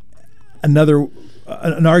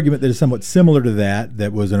 An argument that is somewhat similar to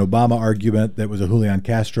that was an Obama argument, that was a Julian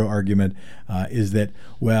Castro argument, is that,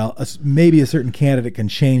 well, maybe a certain candidate can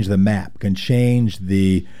change the map, can change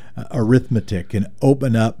the arithmetic, can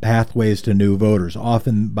open up pathways to new voters.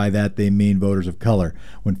 Often by that they mean voters of color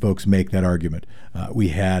when folks make that argument. We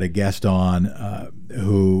had a guest on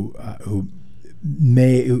who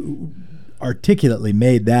articulately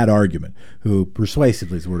made that argument, who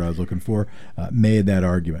persuasively is the word I was looking for, made that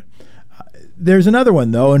argument. There's another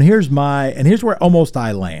one, though, and here's where almost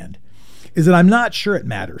I land, is that I'm not sure it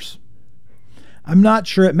matters. I'm not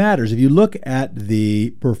sure it matters. If you look at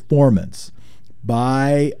the performance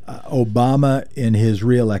by Obama in his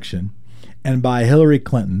reelection and by Hillary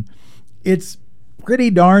Clinton, it's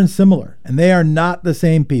pretty darn similar, and they are not the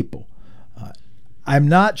same people. I'm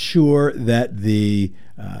not sure that the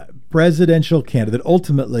presidential candidate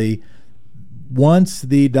ultimately, once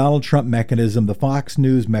the Donald Trump mechanism, the Fox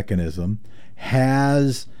News mechanism,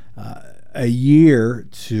 has a year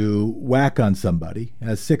to whack on somebody,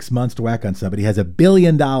 has 6 months to whack on somebody, has $1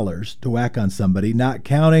 billion to whack on somebody, not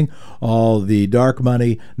counting all the dark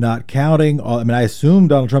money, not counting all. I mean, I assume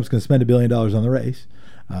Donald Trump's going to spend $1 billion on the race.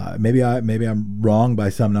 Maybe I'm wrong by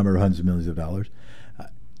some number of hundreds of millions of dollars.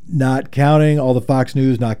 Not counting all the Fox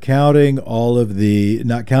News, not counting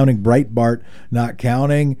Breitbart, not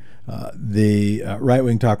counting the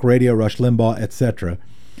right-wing talk radio, Rush Limbaugh, etc.,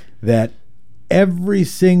 that every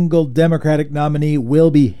single Democratic nominee will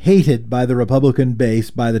be hated by the Republican base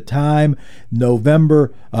by the time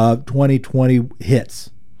November of 2020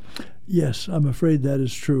 hits. Yes, I'm afraid that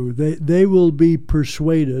is true. They will be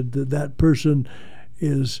persuaded that that person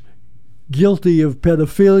is guilty of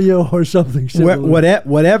pedophilia or something similar.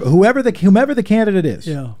 Whomever the candidate is.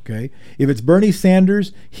 Yeah. Okay. If it's Bernie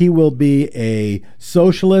Sanders, he will be a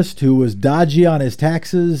socialist who was dodgy on his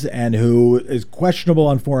taxes and who is questionable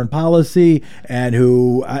on foreign policy and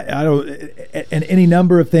who and any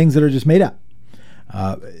number of things that are just made up.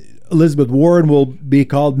 Elizabeth Warren will be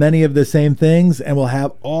called many of the same things and will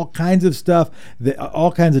have all kinds of stuff,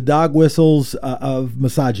 all kinds of dog whistles of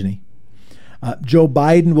misogyny. Joe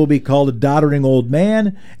Biden will be called a doddering old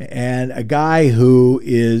man and a guy who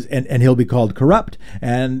is, and he'll be called corrupt,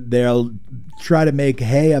 and they'll try to make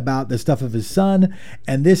hay about the stuff of his son.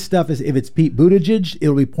 And this stuff is, if it's Pete Buttigieg,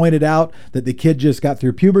 it'll be pointed out that the kid just got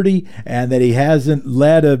through puberty and that he hasn't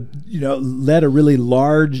led a really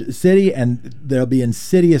large city, and there'll be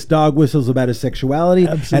insidious dog whistles about his sexuality.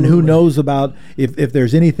 Absolutely. And who knows about if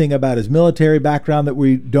there's anything about his military background that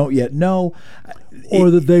we don't yet know. Or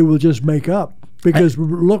that they will just make up. Because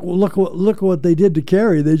look what they did to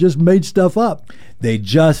Kerry. They just made stuff up. They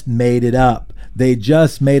just made it up. They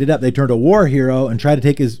turned a war hero and tried to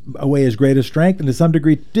take away his greatest strength, and to some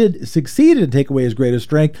degree did succeed in take away his greatest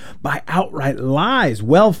strength by outright lies,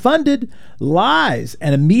 well-funded lies,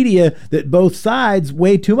 and a media that both sides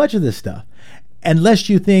weigh too much of this stuff. Unless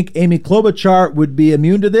you think Amy Klobuchar would be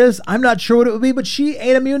immune to this, I'm not sure what it would be, but she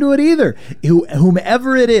ain't immune to it either.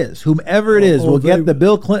 Whomever it is will get the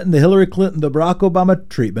Bill Clinton, the Hillary Clinton, the Barack Obama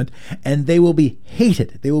treatment, and they will be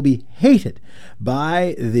hated. They will be hated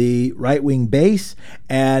by the right-wing base,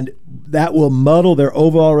 and that will muddle their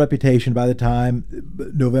overall reputation by the time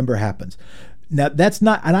November happens. Now, that's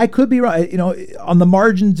not, and I could be right, on the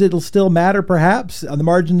margins, it'll still matter, perhaps. On the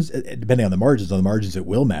margins, depending on the margins, it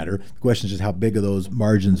will matter. The question is just how big of those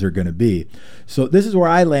margins are going to be. So this is where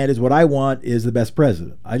I land, is what I want is the best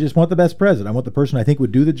president. I just want the best president. I want the person I think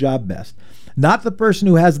would do the job best. Not the person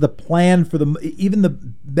who has the plan for even the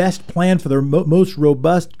best plan for the most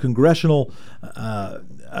robust congressional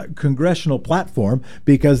platform,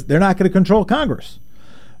 because they're not going to control Congress.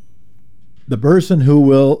 The person who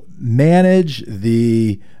will manage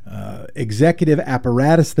the executive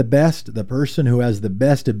apparatus the best, the person who has the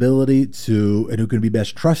best ability to, and who can be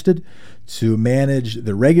best trusted to manage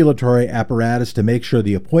the regulatory apparatus, to make sure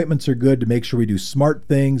the appointments are good, to make sure we do smart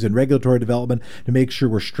things in regulatory development, to make sure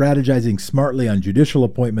we're strategizing smartly on judicial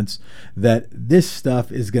appointments, that this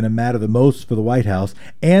stuff is going to matter the most for the White House,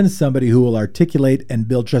 and somebody who will articulate and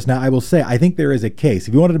build trust. Now, I will say, I think there is a case.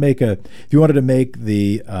 If you wanted to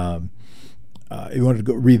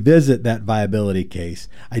go revisit that viability case,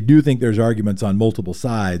 I do think there's arguments on multiple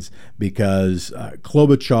sides, because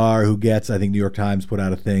Klobuchar, who gets, I think New York Times put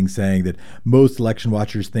out a thing saying that most election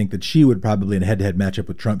watchers think that she would probably, in a head-to-head matchup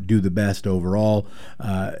with Trump, do the best overall.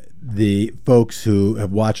 The folks who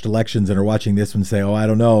have watched elections and are watching this one say, oh, I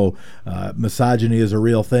don't know, misogyny is a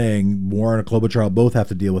real thing. Warren and Klobuchar both have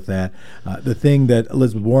to deal with that. The thing that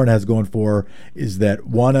Elizabeth Warren has going for her is that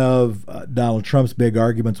one of Donald Trump's big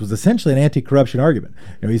arguments was essentially an anti-corruption argument.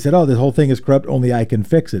 He said, oh, this whole thing is corrupt, only I can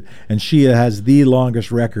fix it. And she has the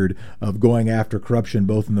longest record of going after corruption,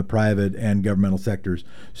 both in the private and governmental sectors.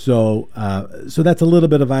 So that's a little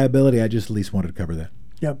bit of viability. I just at least wanted to cover that.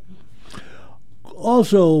 Yep.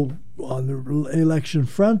 Also, on the election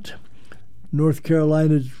front, North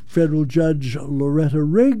Carolina federal judge Loretta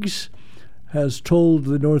Riggs has told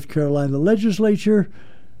the North Carolina legislature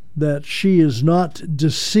that she is not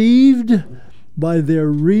deceived by their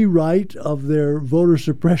rewrite of their voter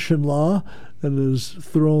suppression law, and has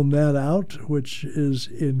thrown that out, which is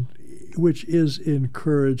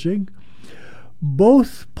encouraging.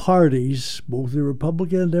 Both parties, both the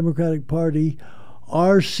Republican and Democratic Party,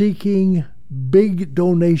 are seeking big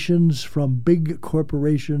donations from big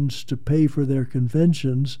corporations to pay for their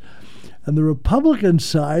conventions. And the Republican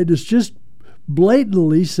side is just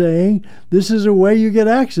blatantly saying this is a way you get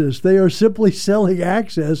access. They are simply selling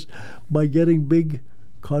access by getting big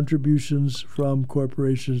contributions from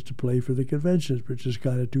corporations to pay for the conventions, which is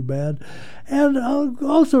kind of too bad. And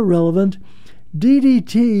also relevant,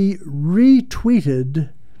 DDT retweeted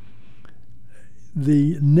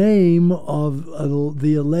the name of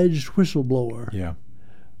the alleged whistleblower. Yeah.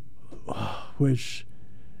 Which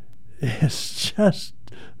is just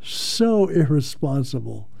so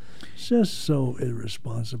irresponsible. Just so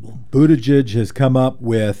irresponsible. Buttigieg has come up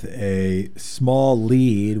with a small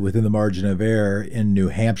lead within the margin of error in New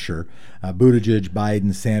Hampshire. Buttigieg,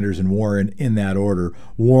 Biden, Sanders, and Warren in that order.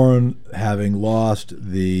 Warren having lost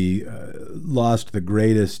the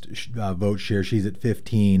greatest vote share. She's at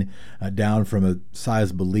 15, down from a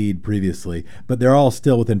sizable lead previously. But they're all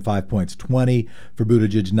still within 5 points. 20 for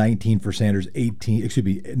Buttigieg, 19 for Sanders,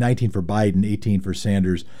 19 for Biden, 18 for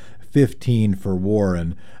Sanders, 15 for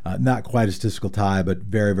Warren. Not quite a statistical tie, but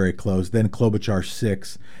very, very close. Then Klobuchar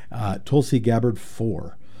 6, Tulsi Gabbard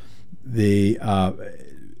 4. The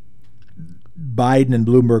Biden and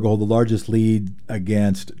Bloomberg hold the largest lead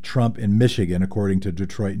against Trump in Michigan, according to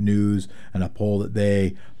Detroit News and a poll that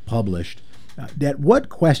they published. Dad, what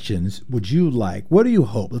questions would you like? What do you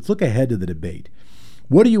hope? Let's look ahead to the debate.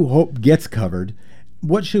 What do you hope gets covered?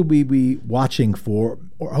 What should we be watching for,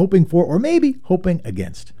 or hoping for, or maybe hoping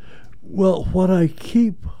against? Well, what I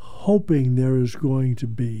keep hoping there is going to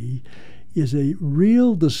be is a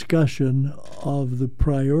real discussion of the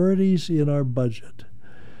priorities in our budget.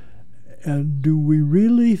 And do we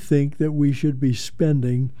really think that we should be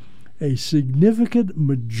spending a significant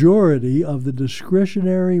majority of the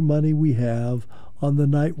discretionary money we have on the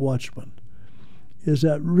night watchman? Is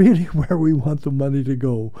that really where we want the money to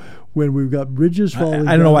go when we've got bridges falling down?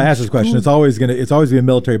 I don't know why I asked this question. It's always going to be a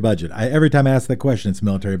military budget. Every time I ask that question, it's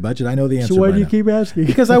military budget. I know the answer. So why do you keep asking?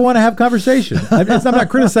 Because I want to have conversation. I'm not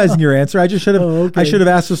criticizing your answer. I just should have. I should have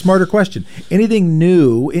asked a smarter question. Anything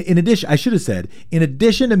new? In addition, I should have said, in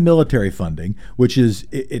addition to military funding, which is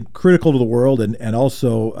critical to the world and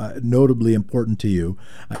also notably important to you.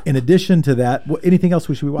 In addition to that, anything else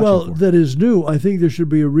we should be watching for? Well, that is new. I think there should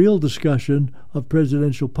be a real discussion of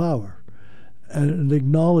presidential power and an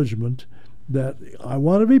acknowledgement that I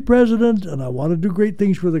want to be president and I want to do great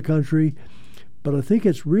things for the country, but I think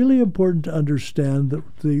it's really important to understand that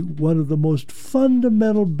one of the most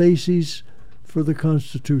fundamental bases for the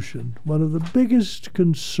Constitution, one of the biggest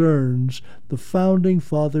concerns the Founding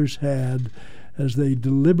Fathers had as they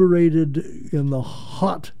deliberated in the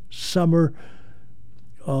hot summer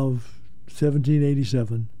of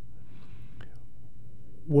 1787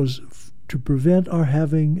 was to prevent our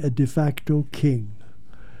having a de facto king.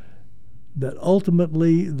 That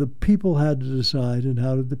ultimately the people had to decide. And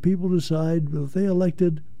how did the people decide? Well, they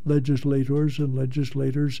elected legislators, and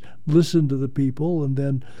legislators listened to the people, and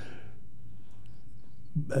then,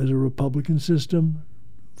 as a Republican system,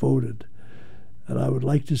 voted. And I would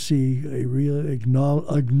like to see a real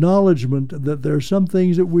acknowledgement that there are some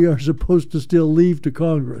things that we are supposed to still leave to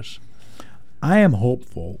Congress. I am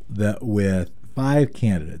hopeful that with 5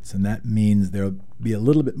 candidates, and that means there'll be a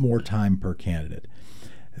little bit more time per candidate,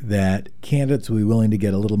 that candidates will be willing to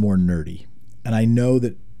get a little more nerdy. And I know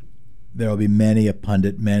that there will be many a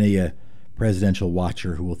pundit, many a presidential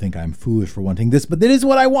watcher who will think I'm foolish for wanting this, but that is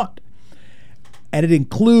what I want. And it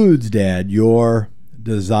includes, Dad, your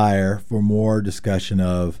desire for more discussion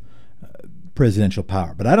of presidential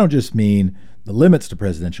power. But I don't just mean the limits to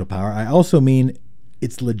presidential power. I also mean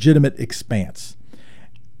its legitimate expanse.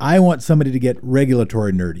 I want somebody to get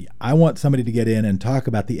regulatory nerdy. I want somebody to get in and talk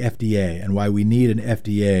about the FDA and why we need an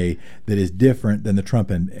FDA that is different than the Trump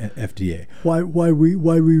FDA. Why we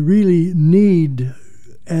really need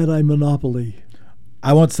anti-monopoly.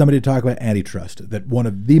 I want somebody to talk about antitrust, that one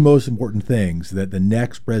of the most important things that the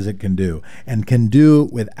next president can do, and can do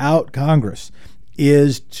without Congress,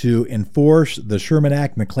 is to enforce the Sherman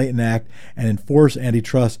Act and the Clayton Act and enforce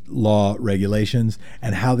antitrust law regulations,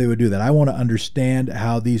 and how they would do that. I want to understand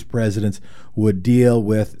how these presidents would deal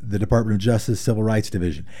with the Department of Justice Civil Rights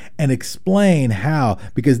Division and explain how,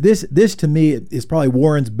 because this to me is probably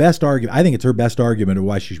Warren's best argument. I think it's her best argument of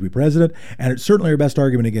why she should be president, and it's certainly her best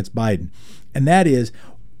argument against Biden. And that is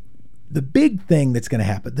the big thing that's going to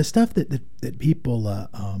happen, the stuff that people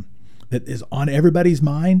that is on everybody's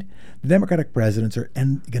mind. The Democratic presidents are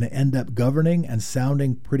going to end up governing and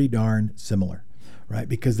sounding pretty darn similar, right?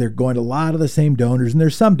 Because they're going to a lot of the same donors, and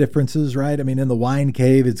there's some differences, right? I mean, in the wine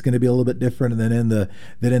cave, it's going to be a little bit different than in the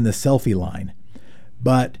selfie line,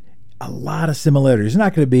 but a lot of similarities. There's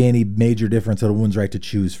not going to be any major difference on a woman's right to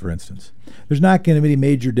choose, for instance. There's not going to be any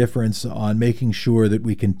major difference on making sure that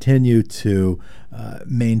we continue to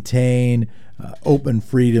maintain open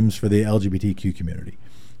freedoms for the LGBTQ community.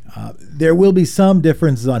 There will be some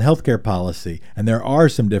differences on healthcare policy, and there are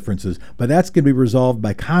some differences, but that's going to be resolved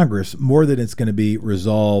by Congress more than it's going to be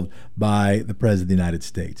resolved by the President of the United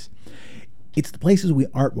States. It's the places we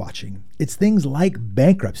aren't watching. It's things like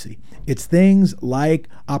bankruptcy. It's things like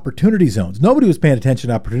opportunity zones. Nobody was paying attention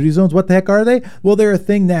to opportunity zones. What the heck are they? Well, they're a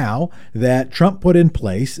thing now that Trump put in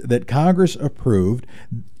place, that Congress approved,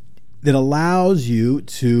 that allows you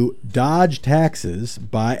to dodge taxes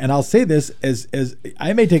by, and I'll say this as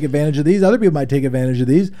I may take advantage of these, other people might take advantage of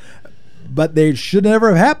these, but they should never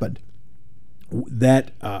have happened,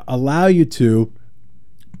 that allow you to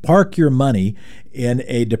park your money in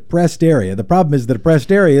a depressed area. The problem is the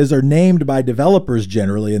depressed areas are named by developers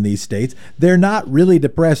generally in these states. They're not really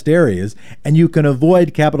depressed areas, and you can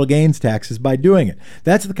avoid capital gains taxes by doing it.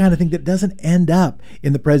 That's the kind of thing that doesn't end up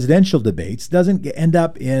in the presidential debates, doesn't end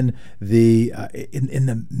up in the in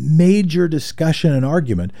the major discussion and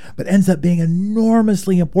argument, but ends up being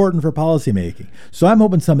enormously important for policymaking. So I'm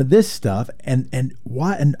hoping some of this stuff and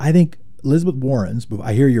I think Elizabeth Warren's,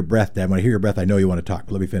 I hear your breath, Dad. When I hear your breath, I know you want to talk,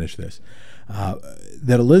 but let me finish this.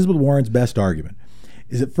 That Elizabeth Warren's best argument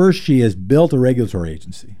is that first, she has built a regulatory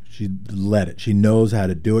agency. She led it. She knows how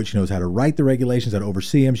to do it. She knows how to write the regulations, how to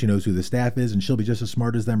oversee them. She knows who the staff is, and she'll be just as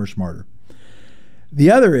smart as them or smarter.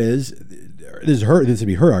 The other is, this would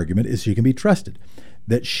be her argument, is she can be trusted.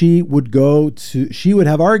 that she would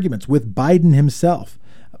have arguments with Biden himself,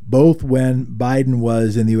 both when Biden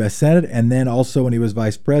was in the U.S. Senate and then also when he was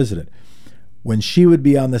vice president, when she would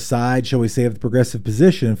be on the side, shall we say, of the progressive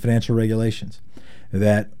position in financial regulations.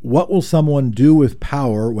 That what will someone do with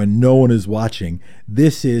power when no one is watching?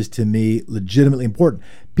 This is, to me, legitimately important.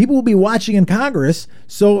 People will be watching in Congress,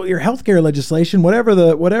 so your health care legislation, whatever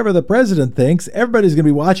the president thinks, everybody's going to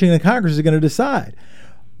be watching, and Congress is going to decide.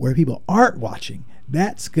 Where people aren't watching,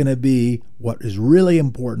 that's going to be what is really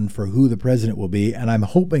important for who the president will be, and I'm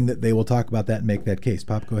hoping that they will talk about that and make that case.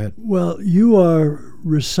 Pop, go ahead. Well, you are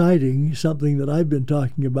reciting something that I've been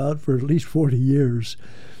talking about for at least 40 years,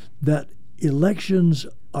 that elections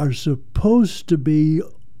are supposed to be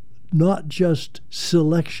not just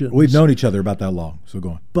selections. We've known each other about that long, so go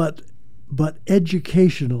on. But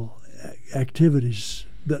educational activities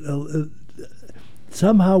that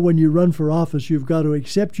somehow when you run for office, you've got to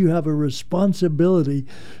accept you have a responsibility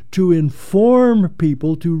to inform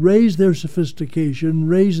people, to raise their sophistication,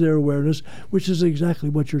 raise their awareness, which is exactly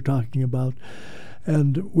what you're talking about.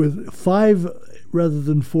 And with 5 rather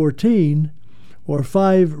than 14, or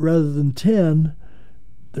 5 rather than 10,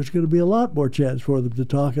 there's going to be a lot more chance for them to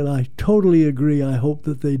talk, and I totally agree. I hope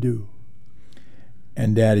that they do.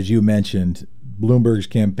 And, Dad, as you mentioned, Bloomberg's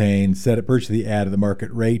campaign said it purchased the ad at the market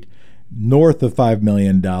rate north of $5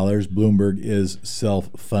 million. Bloomberg is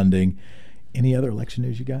self-funding. Any other election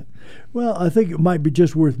news you got? Well, I think it might be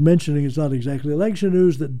just worth mentioning, it's not exactly election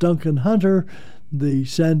news, that Duncan Hunter, the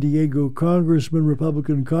San Diego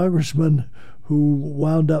Republican congressman, who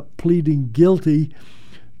wound up pleading guilty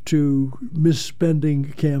to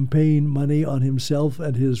misspending campaign money on himself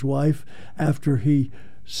and his wife after he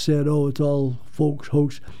said, oh, it's all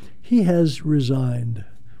hoax. He has resigned,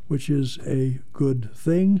 which is a good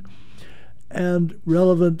thing. And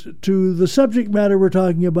relevant to the subject matter we're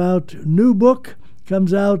talking about, new book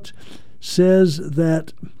comes out, says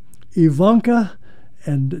that Ivanka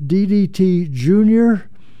and DDT Jr.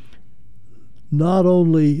 not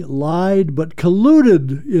only lied, but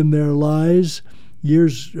colluded in their lies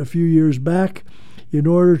a few years back in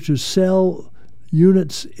order to sell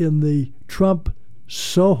units in the Trump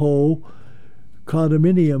Soho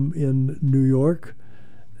condominium in New York.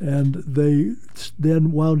 And they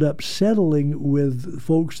then wound up settling with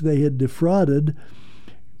folks they had defrauded,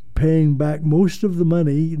 paying back most of the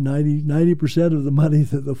money, 90% of the money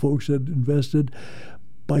that the folks had invested,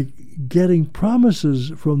 by getting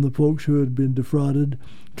promises from the folks who had been defrauded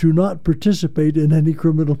to not participate in any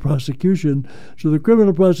criminal prosecution. So the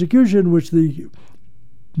criminal prosecution, which the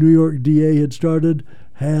New York DA had started,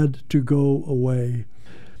 had to go away.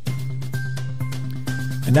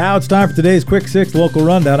 And now it's time for today's Quick Six Local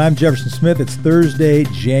Rundown. I'm Jefferson Smith. It's Thursday,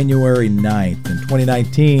 January 9th. In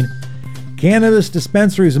 2019, cannabis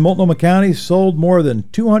dispensaries in Multnomah County sold more than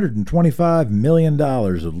 $225 million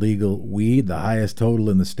of legal weed, the highest total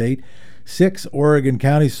in the state. 6 Oregon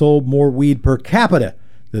counties sold more weed per capita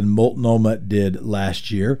than Multnomah did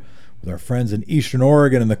last year, with our friends in Eastern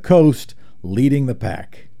Oregon and the coast leading the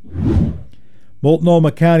pack.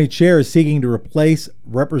 Multnomah County Chair is seeking to replace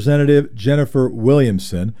Representative Jennifer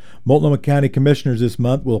Williamson. Multnomah County Commissioners this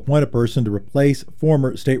month will appoint a person to replace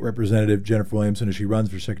former State Representative Jennifer Williamson as she runs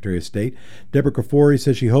for Secretary of State. Deborah Kafori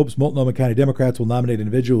says she hopes Multnomah County Democrats will nominate an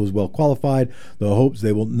individual who is well qualified, though hopes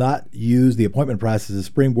they will not use the appointment process as a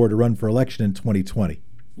springboard to run for election in 2020.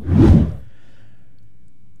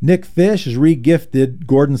 Nick Fish has re-gifted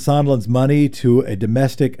Gordon Sondland's money to a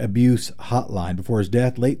domestic abuse hotline. Before his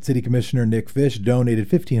death, late City Commissioner Nick Fish donated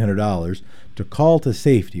 $1,500 to Call to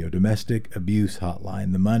Safety, a domestic abuse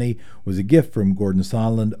hotline. The money was a gift from Gordon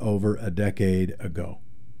Sondland over a decade ago.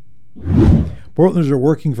 Portlanders are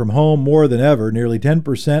working from home more than ever. Nearly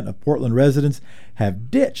 10% of Portland residents have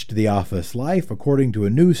ditched the office life, according to a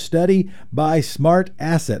new study by Smart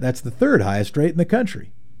Asset. That's the 3rd highest rate in the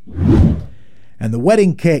country. And the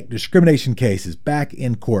wedding cake discrimination case is back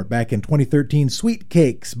in court. Back in 2013, Sweet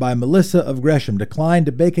Cakes by Melissa of Gresham declined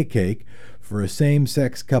to bake a cake for a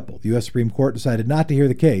same-sex couple. The U.S. Supreme Court decided not to hear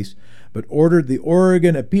the case, but ordered the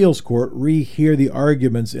Oregon Appeals Court rehear the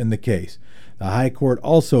arguments in the case. The High Court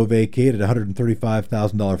also vacated a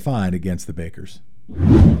 $135,000 fine against the bakers.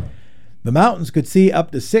 The mountains could see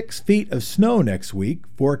up to 6 feet of snow next week.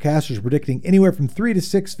 Forecasters are predicting anywhere from 3 to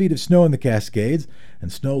 6 feet of snow in the Cascades,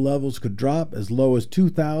 and snow levels could drop as low as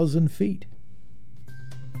 2,000 feet.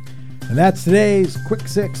 And that's today's Quick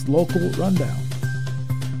Six Local Rundown.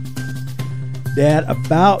 Dad,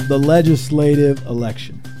 about the legislative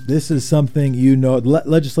election. This is something you know,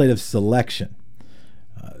 legislative selection.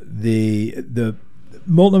 The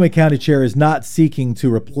Multnomah County Chair is not seeking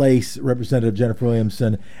to replace Representative Jennifer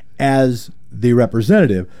Williamson as the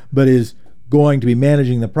representative, but is going to be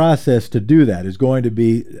managing the process to do that. Is going to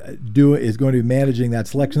be managing that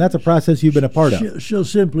selection. That's a process you've been a part of. She'll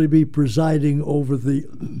simply be presiding over the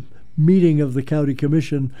meeting of the county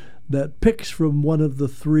commission that picks one of the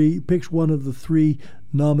three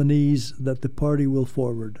nominees that the party will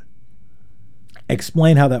forward.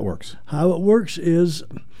 Explain how that works. How it works is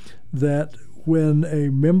that when a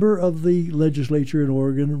member of the legislature in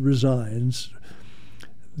Oregon resigns,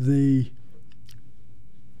 the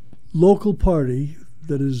local party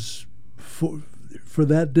that is for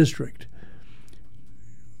that district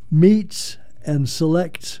meets and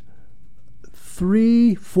selects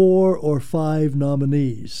 3, 4, or 5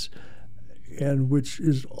 nominees, and which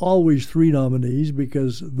is always 3 nominees,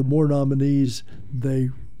 because the more nominees they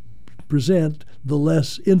present, the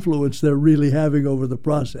less influence they're really having over the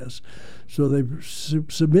process. So they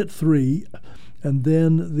submit 3, and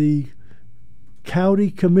then the county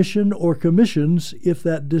commission or commissions, if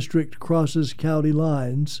that district crosses county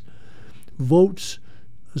lines, votes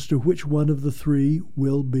as to which one of the 3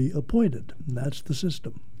 will be appointed. And that's the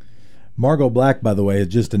system. Margot Black, by the way, has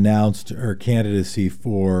just announced her candidacy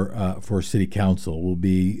for city council. We'll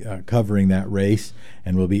be covering that race,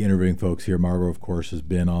 and we'll be interviewing folks here. Margot, of course, has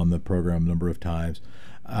been on the program a number of times.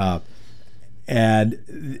 And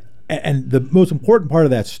the most important part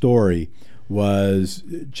of that story was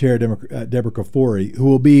Chair Deborah Kafoury, who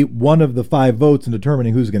will be one of the 5 votes in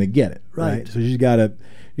determining who's going to get it. Right. So she's got to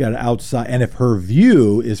outside, and if her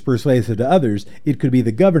view is persuasive to others, it could be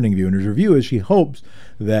the governing view. And her view is she hopes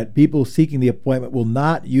that people seeking the appointment will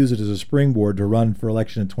not use it as a springboard to run for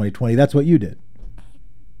election in 2020. That's what you did.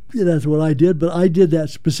 Yeah, that's what I did, but I did that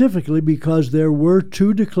specifically because there were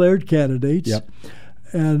 2 declared candidates. Yep.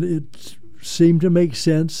 And it seemed to make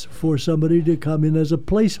sense for somebody to come in as a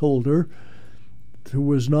placeholder who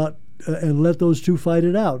was not, and let those 2 fight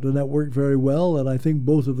it out. And that worked very well, and I think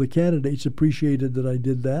both of the candidates appreciated that I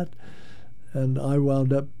did that. And I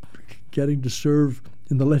wound up getting to serve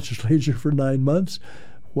in the legislature for 9 months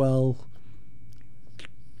while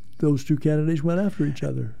those 2 candidates went after each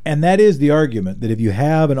other. And that is the argument, that if you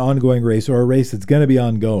have an ongoing race, or a race that's going to be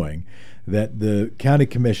ongoing, that the county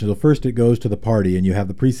commission, so first it goes to the party and you have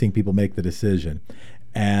the precinct people make the decision.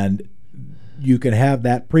 And you can have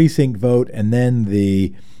that precinct vote and then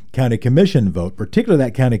the county commission vote. Particularly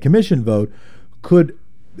that county commission vote could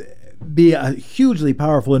be a hugely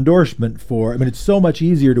powerful endorsement for, it's so much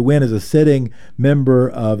easier to win as a sitting member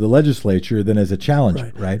of the legislature than as a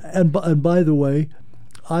challenger, right? And by the way,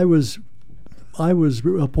 I was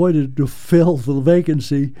appointed to fill the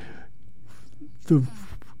vacancy to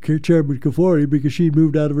Chairman Kafoury because she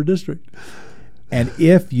moved out of her district. And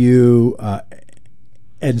if you,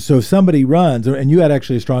 and so somebody runs, and you had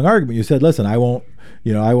actually a strong argument. You said, "Listen, I won't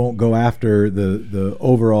go after the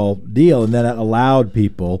overall deal," and then it allowed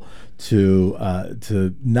people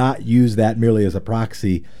to not use that merely as a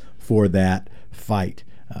proxy for that fight.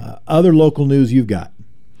 Other local news you've got?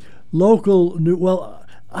 Local news. Well,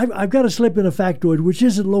 I've got to slip in a factoid, which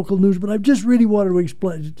isn't local news, but I just really wanted to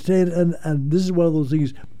explain it, and this is one of those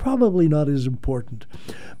things probably not as important.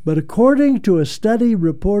 But according to a study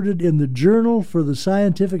reported in the Journal for the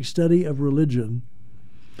Scientific Study of Religion,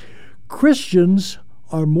 Christians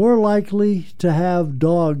are more likely to have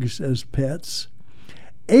dogs as pets,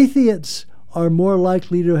 atheists are more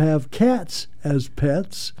likely to have cats as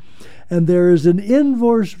pets, and there is an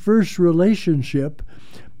inverse relationship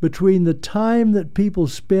between the time that people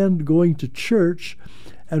spend going to church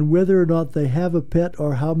and whether or not they have a pet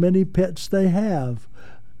or how many pets they have.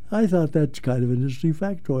 I thought that's kind of an interesting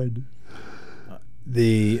factoid.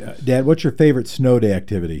 Dad, what's your favorite snow day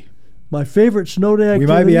activity? My favorite snow day activity?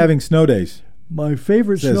 We might be having snow days. My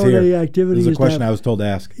favorite snow day activity this is a question I was told to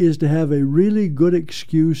ask. Is to have a really good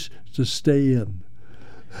excuse to stay in.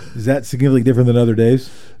 Is that significantly different than other days?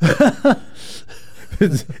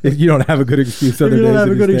 If you don't have a good excuse other days. If you don't have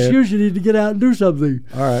a good excuse, you need to get out and do something.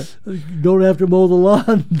 All right. Don't have to mow the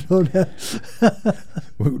lawn.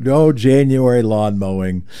 No January lawn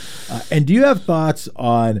mowing. And do you have thoughts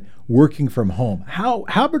on working from home?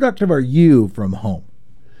 How productive are you from home?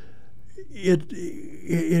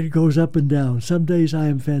 It goes up and down. Some days I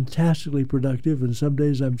am fantastically productive, and some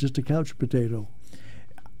days I'm just a couch potato.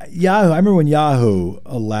 Yahoo! I remember when Yahoo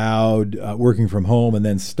allowed working from home and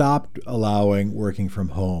then stopped allowing working from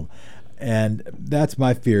home. And that's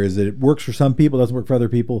my fear, is that it works for some people, doesn't work for other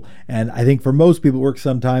people. And I think for most people it works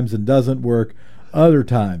sometimes and doesn't work Other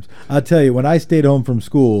times, I'll tell you, when I stayed home from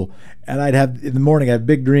school and I'd have in the morning, I have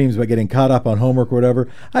big dreams about getting caught up on homework or whatever.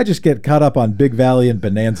 I just get caught up on Big Valley and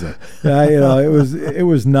Bonanza. It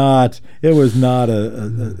was not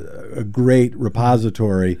a great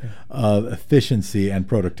repository of efficiency and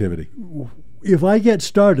productivity. If I get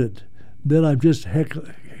started, then I'm just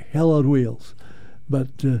hell on wheels. But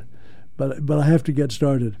I have to get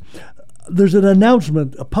started. There's an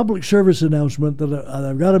announcement, a public service announcement that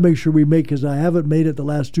I've got to make sure we make, because I haven't made it the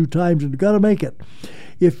last 2 times, and I've got to make it.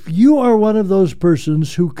 If you are one of those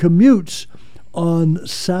persons who commutes on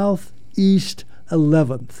Southeast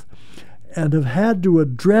 11th and have had to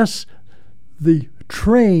address the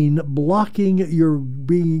train blocking your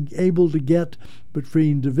being able to get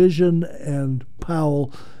between Division and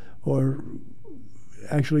Powell, or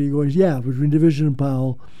actually you're going, between Division and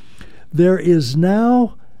Powell, there is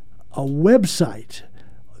now a website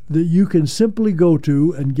that you can simply go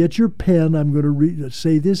to and get your pen. I'm going to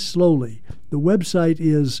say this slowly. The website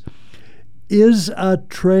is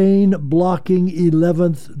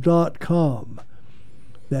isatrainblocking11th.com.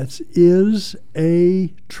 That's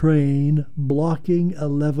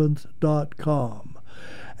isatrainblocking11th.com.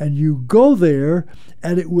 And you go there,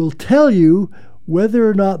 and it will tell you whether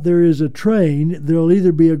or not there is a train. There'll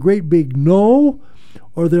either be a great big no,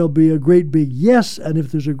 or there'll be a great big yes, and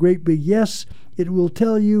if there's a great big yes, it will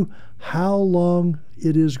tell you how long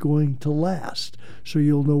it is going to last. So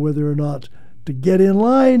you'll know whether or not to get in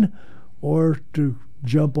line or to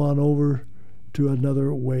jump on over to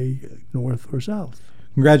another way, north or south.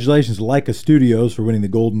 Congratulations to Leica Studios for winning the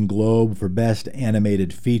Golden Globe for Best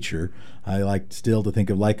Animated Feature. I like still to think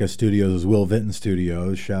of Leica Studios as Will Vinton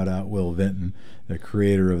Studios. Shout out Will Vinton, the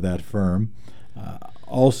creator of that firm.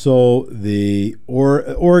 Also, the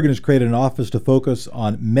Oregon has created an office to focus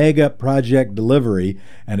on mega project delivery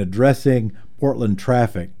and addressing Portland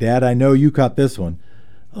traffic. Dad, I know you caught this one.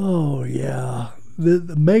 Oh, yeah.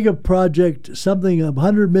 The mega project, something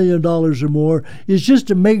 $100 million or more, is just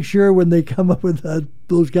to make sure when they come up with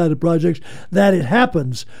those kind of projects that it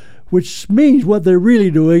happens, which means what they're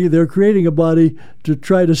really doing, they're creating a body to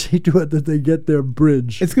try to see to it that they get their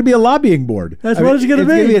bridge. It's going to be a lobbying board. That's what it's going to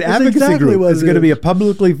be. It's going to be an advocacy group. It's going to be a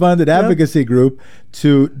publicly funded advocacy group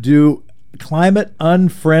to do climate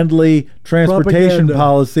unfriendly transportation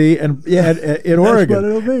policy and in Oregon. That's what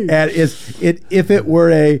it'll be. And if it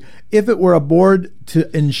were a board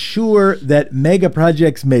to ensure that mega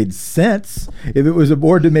projects made sense, if it was a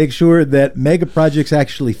board to make sure that mega projects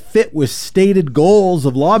actually fit with stated goals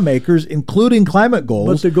of lawmakers, including climate goals.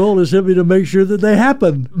 But the goal is simply to make sure that they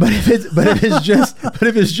happen. If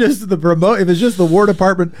it's just the War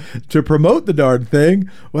Department to promote the darn thing,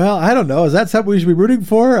 well, I don't know. Is that something we should be rooting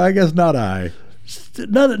for? I guess not.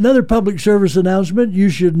 Another public service announcement. You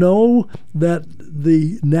should know that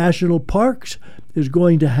the national parks is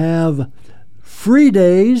going to have free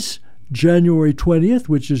days January 20th,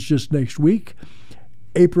 which is just next week,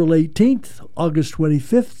 April 18th, August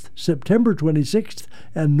 25th, September 26th,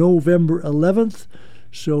 and November 11th.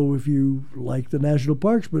 So if you like the national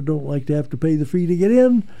parks but don't like to have to pay the fee to get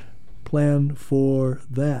in, plan for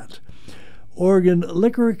that. Oregon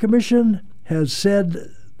Liquor Commission has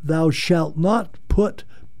said thou shalt not put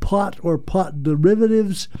pot or pot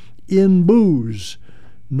derivatives in booze.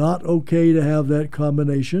 Not okay to have that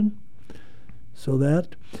combination. So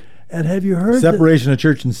that. And have you heard separation of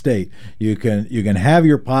church and state? You can have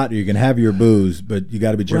your pot or you can have your booze, but you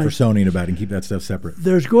got to be Jeffersonian about it and keep that stuff separate.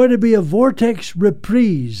 There's going to be a Vortex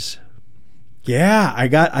reprise. Yeah,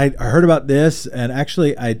 I heard about this, and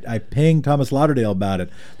actually I pinged Thomas Lauderdale about it.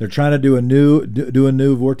 They're trying to do a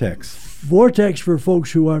new Vortex. Vortex, for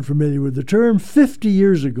folks who aren't familiar with the term, 50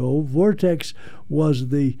 years ago, Vortex was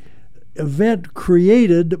the event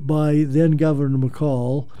created by then Governor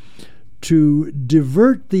McCall to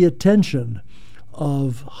divert the attention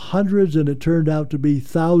of hundreds, and it turned out to be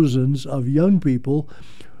thousands, of young people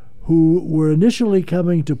who were initially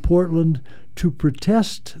coming to Portland to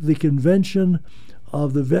protest the convention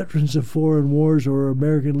of the Veterans of Foreign Wars or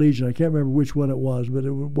American Legion. I can't remember which one it was, but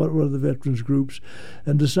it was one of the veterans groups,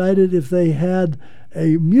 and decided if they had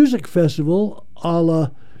a music festival a la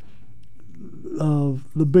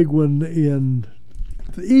the big one in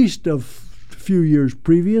the east of a few years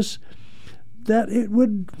previous, that it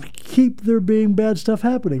would keep there being bad stuff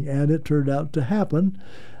happening. And it turned out to happen.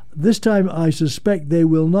 This time I suspect they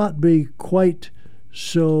will not be quite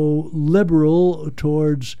so liberal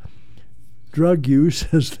towards drug use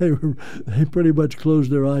as they pretty much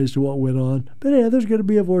closed their eyes to what went on. But yeah, there's going to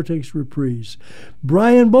be a Vortex reprise.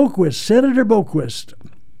 Brian Boquist, Senator Boquist,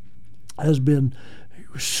 has been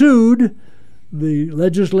sued the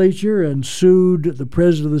legislature and sued the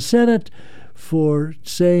president of the Senate for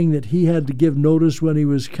saying that he had to give notice when he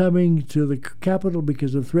was coming to the Capitol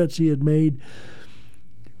because of threats he had made.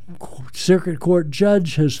 Circuit Court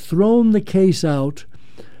judge has thrown the case out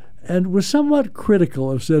and was somewhat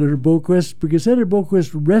critical of Senator Boquist because Senator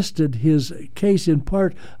Boquist rested his case in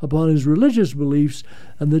part upon his religious beliefs,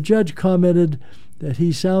 and the judge commented that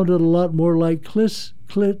he sounded a lot more like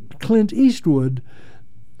Clint Eastwood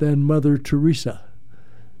than Mother Teresa.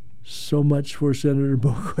 So much for Senator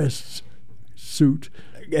Boquist's suit.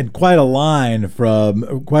 And quite a line from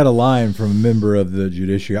a member of the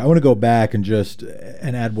judiciary. I want to go back and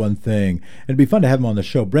add one thing. And it'd be fun to have him on the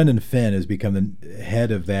show. Brendan Finn has become the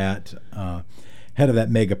head of that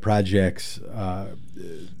mega projects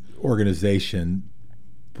organization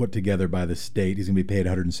put together by the state. He's going to be paid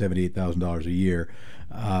 $178,000 a year.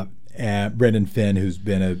 And Brendan Finn, who's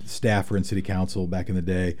been a staffer in city council back in the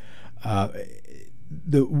day.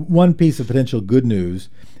 The one piece of potential good news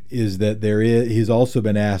is that he's also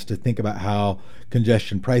been asked to think about how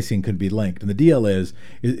congestion pricing could be linked. And the deal is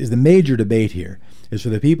the major debate here is for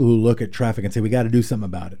the people who look at traffic and say, we got to do something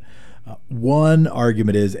about it. One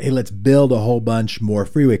argument is, hey, let's build a whole bunch more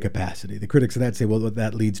freeway capacity. The critics of that say, well, what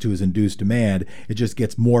that leads to is induced demand. It just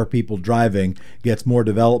gets more people driving, gets more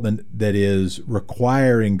development that is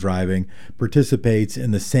requiring driving, participates in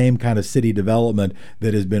the same kind of city development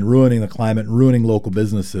that has been ruining the climate, ruining local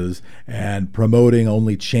businesses, and promoting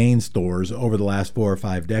only chain stores over the last 4 or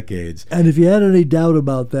 5 decades. And if you had any doubt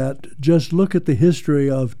about that, just look at the history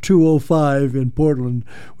of 205 in Portland,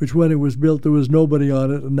 which when it was built, there was nobody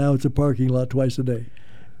on it, and now it's a parking lot twice a day.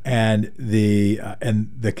 And the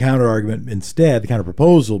counter argument instead, the counter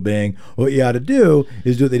proposal being, what you ought to do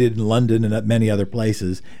is do what they did in London and at many other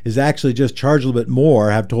places, is actually just charge a little bit more,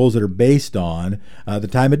 have tolls that are based on the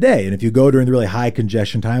time of day. And if you go during the really high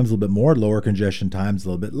congestion times, a little bit more, lower congestion times, a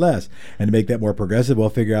little bit less. And to make that more progressive, we'll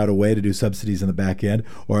figure out a way to do subsidies in the back end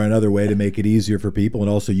or another way to make it easier for people and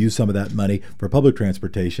also use some of that money for public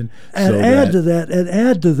transportation. And add to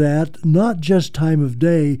that, not just time of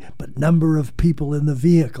day, but number of people in the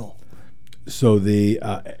vehicle. So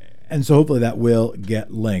so hopefully that will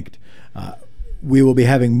get linked. We will be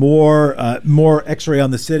having more X-Ray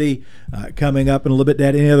on the City coming up in a little bit.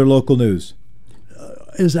 Dad, any other local news?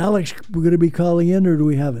 Is Alex going to be calling in, or do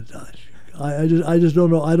we have it? I just don't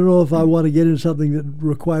know. I don't know if I want to get into something that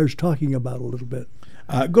requires talking about a little bit.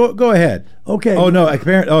 Go ahead. Okay. Oh no!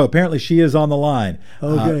 Apparently she is on the line.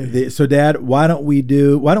 Okay. So Dad, why don't we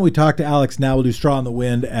talk to Alex now? We'll do Straw in the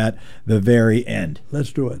Wind at the very end.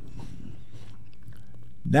 Let's do it.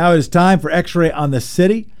 Now it is time for X-Ray on the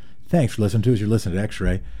City. Thanks for listening to us. You're listening to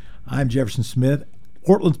X-Ray. I'm Jefferson Smith.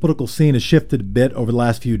 Portland's political scene has shifted a bit over the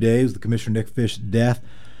last few days. The Commissioner Nick Fish death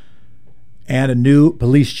and a new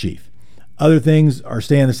police chief. Other things are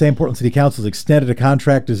staying the same. Portland City Council has extended a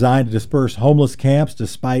contract designed to disperse homeless camps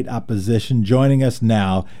despite opposition. Joining us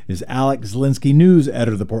now is Alex Zielinski, news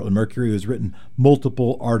editor of the Portland Mercury, who has written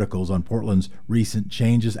multiple articles on Portland's recent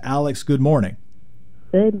changes. Alex, good morning.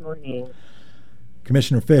 Good morning.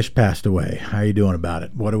 Commissioner Fish passed away. How are you doing about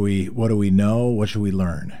it? What do we know? What should we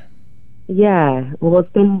learn? Yeah, well,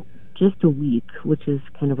 it's been just a week, which is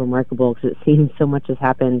kind of remarkable because it seems so much has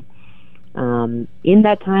happened in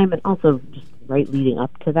that time, and also just right leading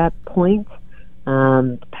up to that point.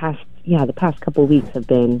 The past couple of weeks have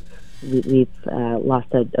been we've lost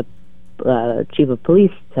a chief of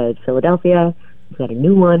police to Philadelphia. We've got a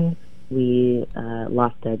new one. We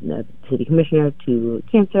lost a city commissioner to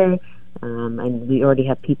cancer, and we already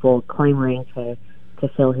have people clamoring to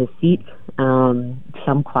fill his seat.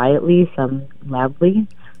 Some quietly, some loudly.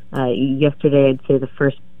 Yesterday, I'd say the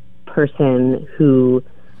first person who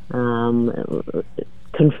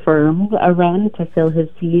confirmed a run to fill his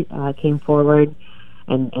seat came forward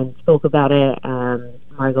and spoke about it.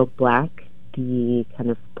 Margot Black, the kind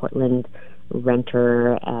of Portland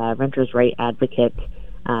renters' right advocate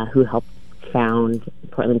who helped found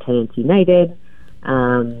Portland Tenants United.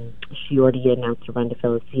 She already announced a run to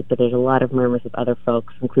fill his seat, but there's a lot of murmurs of other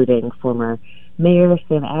folks, including former Mayor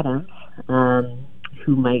Sam Adams,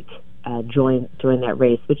 who might join that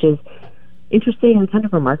race, which is interesting and kind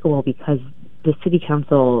of remarkable because the city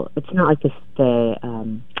council, it's not like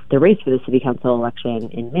the race for the city council election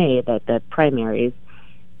in May, that the primaries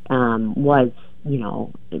was,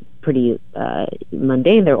 pretty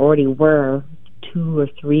mundane. There already were 2 or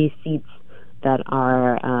 3 seats that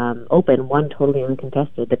are open, one totally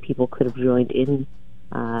uncontested, that people could have joined in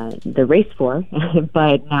the race for.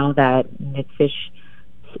 But now that Nick Fish,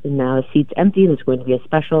 now the seat's empty, there's going to be a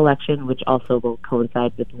special election, which also will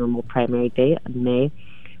coincide with the normal primary date in May.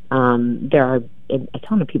 There are a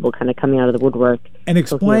ton of people kind of coming out of the woodwork. And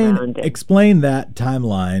explain that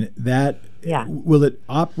timeline. That Yeah. Will it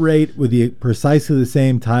operate with precisely the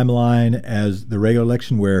same timeline as the regular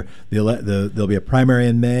election, where there'll be a primary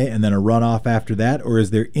in May and then a runoff after that, or is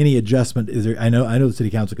there any adjustment? I know the city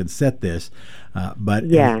council can set this, but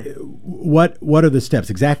what are the steps?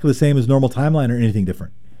 Exactly the same as normal timeline, or anything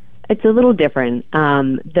different? It's a little different.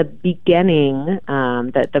 The beginning,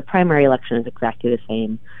 the primary election is exactly the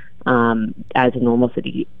same as a normal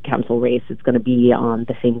city council race. It's going to be on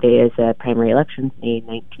the same day as the primary elections, May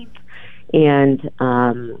 19th. And,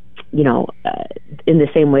 in the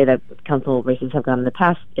same way that council races have gone in the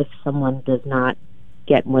past, if someone does not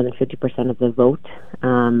get more than 50% of the vote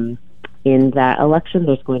in that election,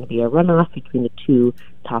 there's going to be a runoff between the two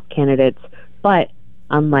top candidates. But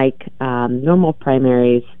unlike normal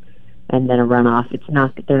primaries and then a runoff,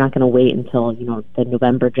 they're not going to wait until, the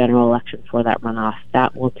November general election for that runoff.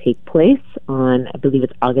 That will take place on, I believe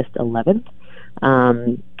it's August 11th.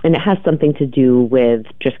 And it has something to do with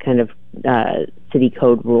just kind of city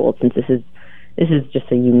code rules, since this is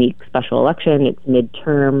just a unique special election. It's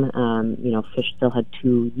midterm. Fish still had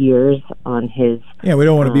 2 years on his. Yeah, we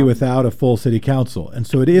don't want to be without a full city council, and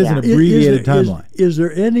so it is an abbreviated timeline. Is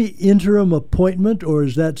there any interim appointment, or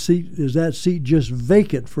is that seat just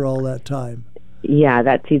vacant for all that time? Yeah,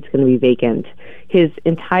 that seat's going to be vacant. His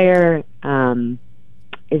entire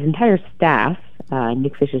staff,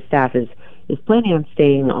 Nick Fish's staff, is planning on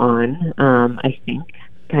staying on. I think,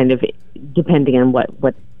 kind of depending on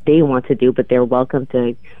what they want to do, but they're welcome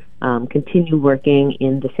to continue working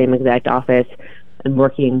in the same exact office and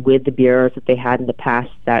working with the bureaus that they had in the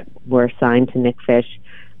past that were assigned to Nick Fish.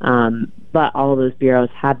 But all of those bureaus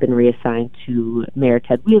have been reassigned to Mayor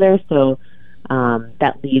Ted Wheeler, so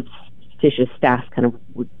that leaves Fish's staff kind of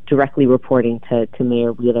directly reporting to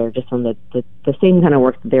Mayor Wheeler, just on the same kind of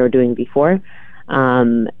work that they were doing before.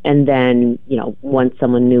 And then, once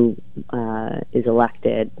someone new is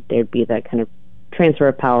elected, there'd be that kind of transfer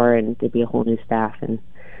of power, and there'd be a whole new staff. And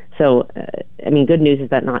so, good news is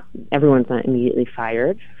that not everyone's not immediately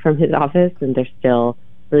fired from his office, and they're still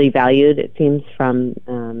really valued, it seems, from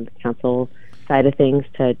the council side of things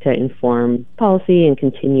to inform policy and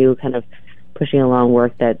continue kind of pushing along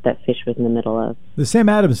work that Fish was in the middle of. The Sam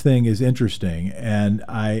Adams thing is interesting, and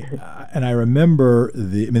I remember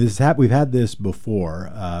we've had this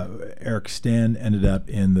before. Eric Stinn ended up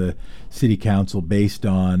in the city council based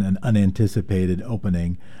on an unanticipated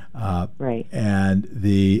opening, right? And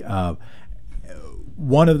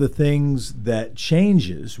one of the things that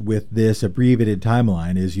changes with this abbreviated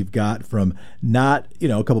timeline is you've got from not,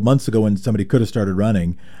 a couple months ago when somebody could have started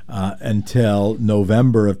running until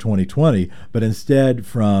November of 2020, but instead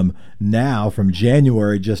from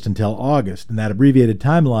January just until August. And that abbreviated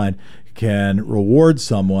timeline can reward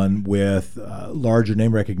someone with larger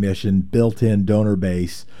name recognition, built-in donor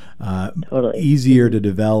base, totally easier to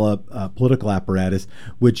develop political apparatus,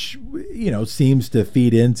 which seems to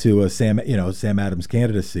feed into a Sam Adams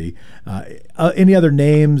candidacy. Any other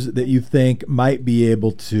names that you think might be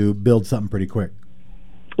able to build something pretty quick?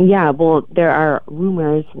 Yeah, well, there are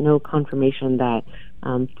rumors, no confirmation, that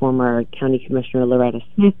former County Commissioner Loretta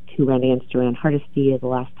Smith, who ran against Joanne Hardesty the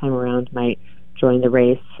last time around, might join the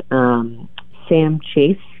race. Sam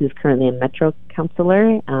Chase, who's currently a Metro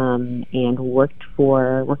councilor and worked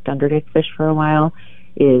under Nick Fish for a while,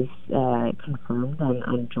 is confirmed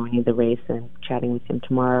on joining the race, and chatting with him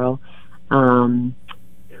tomorrow.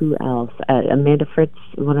 Who else? Amanda Fritz,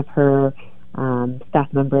 one of her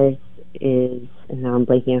staff members, is, and now I'm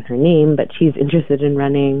blanking on her name, but she's interested in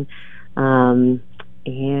running. And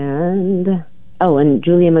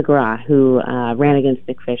Julia McGraw, who ran against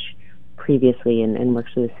Nick Fish previously and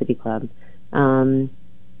works for the City Club.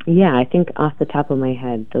 I think off the top of my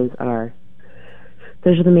head, those are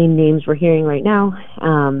the main names we're hearing right now.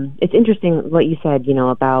 It's interesting what you said,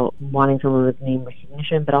 about wanting someone with name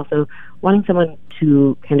recognition, but also wanting someone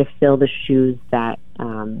to kind of fill the shoes that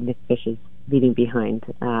Nick Fish is leaving behind,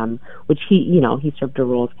 which he served a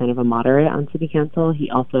role as kind of a moderate on City Council. He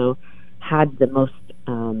also had the most,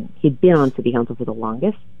 he'd been on City Council for the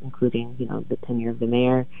longest, including, the tenure of the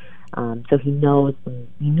mayor. So he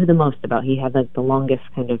knew the most about, he had the longest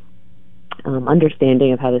kind of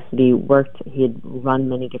understanding of how the city worked. He had run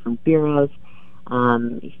many different bureaus.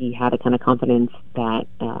 He had a kind of confidence that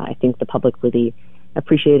I think the public really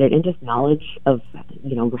appreciated, and just knowledge of,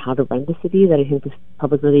 how to run the city that I think the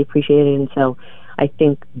public really appreciated. And so I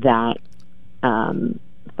think that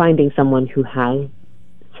finding someone who has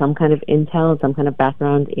some kind of intel, some kind of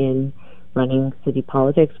background in running city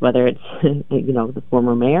politics, whether it's the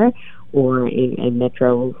former mayor or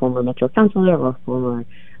a former Metro councilor or former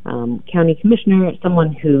county commissioner,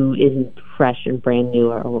 someone who isn't fresh and brand new,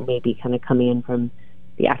 or maybe kind of coming in from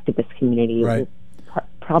the activist community Right. will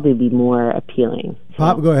probably be more appealing.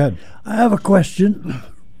 Pop, go ahead. I have a question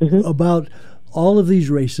about all of these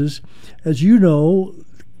races. As you know,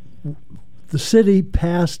 the city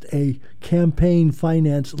passed a campaign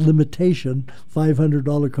finance limitation,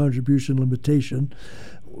 $500 contribution limitation,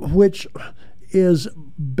 which is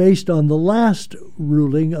based on the last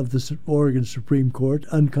ruling of the Oregon Supreme Court,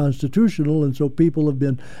 unconstitutional, and so people have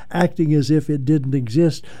been acting as if it didn't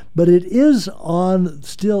exist. But it is on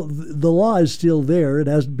still, the law is still there, it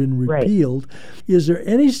hasn't been repealed. Right. Is there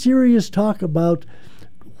any serious talk about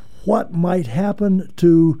what might happen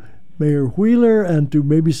to Mayor Wheeler and to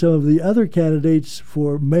maybe some of the other candidates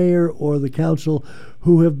for mayor or the council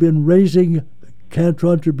who have been raising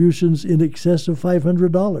contributions in excess of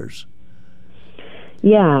 $500?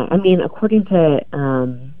 Yeah, I mean, according to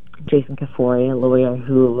Jason Kafoury, a lawyer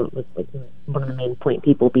who was one of the main point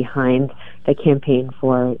people behind the campaign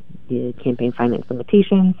for the campaign finance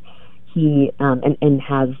limitations, he and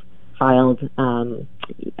has filed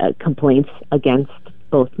complaints against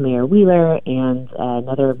both Mayor Wheeler and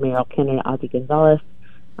another mayoral candidate, Ozzie Gonzalez,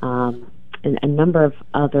 and a number of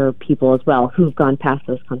other people as well who've gone past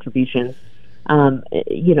those contributions.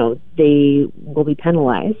 They will be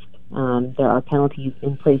penalized. There are penalties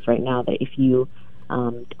in place right now that if you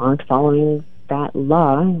aren't following that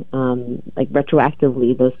law, like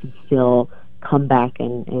retroactively, those can still come back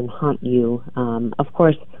and haunt you. Of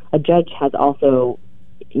course, a judge has also,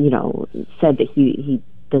 said that he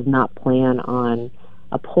does not plan on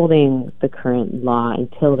upholding the current law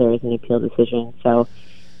until there is an appeal decision. So,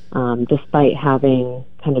 despite having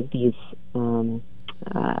kind of these,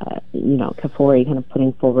 Kafoury kind of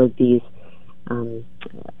putting forward these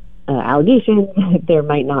allegations, there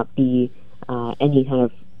might not be any kind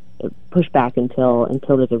of pushback until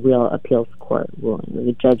there's a real appeals court ruling.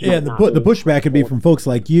 The judge. Yeah, the pushback could be from folks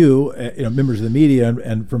like you, members of the media,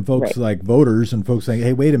 and from folks like voters and folks saying,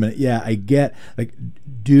 "Hey, wait a minute. Yeah, I get. Like,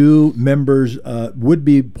 do members,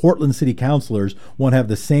 would-be Portland City Councilors, want to have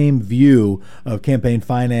the same view of campaign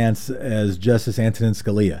finance as Justice Antonin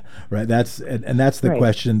Scalia?" Right. That's the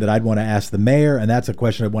question that I'd want to ask the mayor, and that's a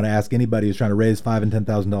question I'd want to ask anybody who's trying to raise $5,000 and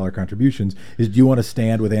 $10,000 contributions: is do you want to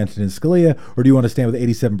stand with Antonin Scalia, or do you want to stand with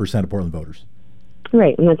 87% of Portland voters?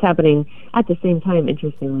 Right, and that's happening at the same time,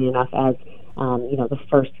 interestingly enough, as the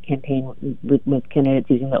first campaign with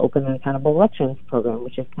candidates using the Open and Accountable Elections program,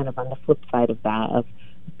 which is kind of on the flip side of that, of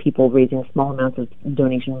people raising small amounts of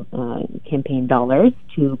donation campaign dollars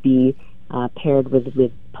to be paired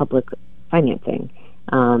with public financing.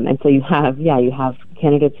 And so you have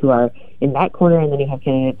candidates who are in that corner, and then you have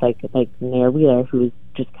candidates like Mayor Wheeler, who's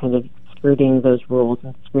just kind of skirting those rules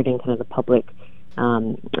and skirting kind of the public,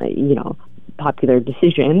 popular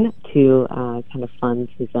decision to kind of fund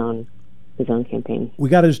his own campaign. We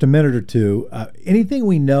got just a minute or two. Anything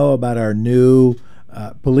we know about our new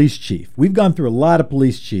police chief? We've gone through a lot of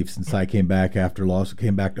police chiefs since I came back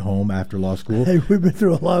to home after law school. Hey, we've been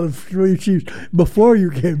through a lot of police chiefs before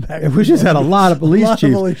you came back. We just had a lot of police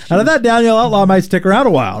chiefs. Out of that, Danielle Outlaw might stick around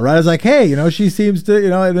a while, right? I was like, hey, she seems to,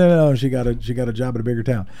 and then she got a job in a bigger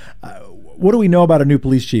town. What do we know about a new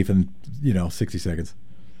police chief in 60 seconds?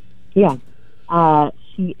 Yeah.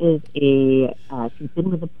 She is she's been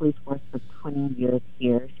with the police force for 20 years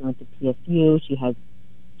here. She went to PSU. She has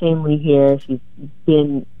family here. She's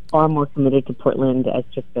been far more committed to Portland as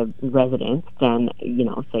just a resident than,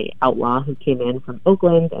 say, Outlaw, who came in from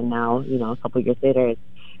Oakland and now, a couple of years later has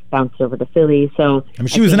bounced over to Philly. So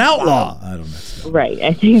she was an outlaw. I don't know. Right.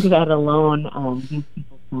 I think that alone gives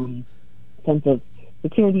people some sense of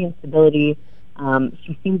security and stability.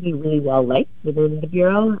 She seems to be really well liked within the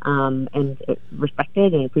bureau and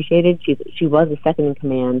respected and appreciated. She was the second in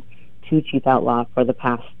command to Chief Outlaw for the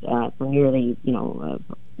past for nearly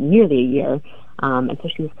a year, and so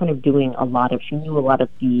she was kind of doing she knew a lot of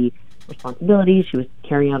the responsibilities. She was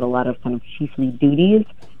carrying out a lot of kind of chiefly duties.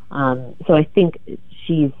 So I think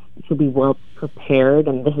she'll be well prepared,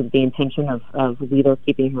 and this is the intention of Wheeler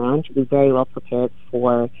keeping her on. She'll be very well prepared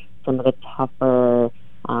for some of the tougher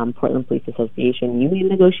Portland Police Association union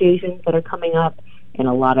negotiations that are coming up, and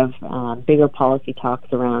a lot of bigger policy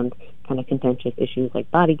talks around kind of contentious issues like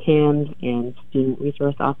body cams and student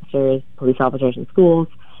resource officers, police officers in schools.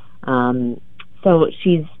 So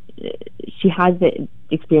she has the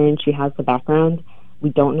experience, she has the background. We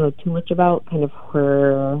don't know too much about kind of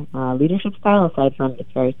her leadership style, aside from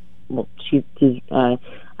she's a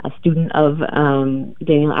student of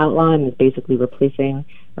Danielle Outlaw and is basically replacing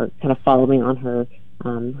or kind of following on her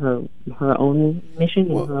own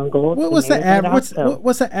mission and her own goals. What's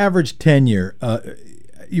the average tenure?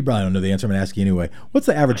 You probably don't know the answer. I'm going to ask you anyway. What's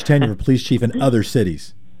the average tenure of a police chief in other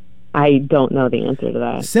cities? I don't know the answer to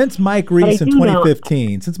that. Since Mike Reese in do know-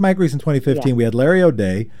 2015, Yeah. we had Larry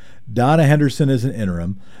O'Day, Donna Henderson as an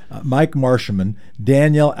interim, Mike Marshaman,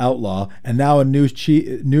 Danielle Outlaw, and now a new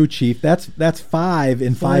chief. That's 5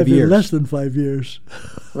 in 5 in years. less than 5 years.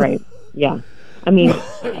 Right. Yeah. I mean,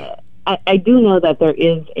 I do know that there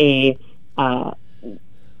is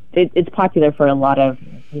it's popular for a lot of,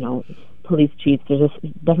 police chiefs. There's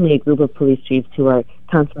definitely a group of police chiefs who are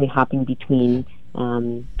constantly hopping between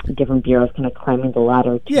different bureaus, kind of climbing the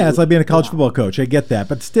ladder. Yeah, it's like being a college football coach. I get that.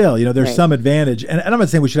 But still, there's Right. some advantage. And I'm not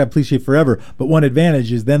saying we should have police chief forever, but one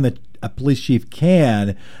advantage is then a police chief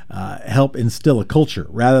can help instill a culture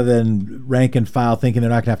rather than rank and file thinking they're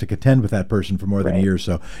not going to have to contend with that person for more than a Right. year or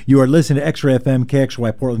so. You are listening to X-Ray FM,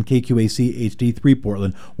 KXY Portland, KQAC HD3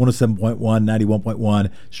 Portland, 107.1, 91.1,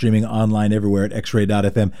 streaming online everywhere at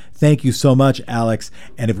xray.fm. Thank you so much, Alex.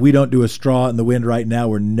 And if we don't do a straw in the wind right now,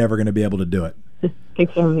 we're never going to be able to do it.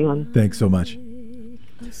 Thanks for having me on. Thanks so much.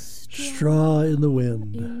 Straw in the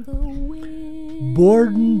wind.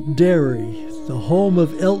 Borden Dairy, the home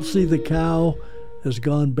of Elsie the cow, has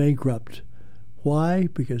gone bankrupt. Why?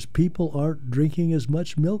 Because people aren't drinking as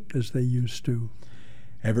much milk as they used to.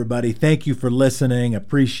 Everybody, thank you for listening.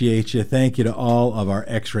 Appreciate you. Thank you to all of our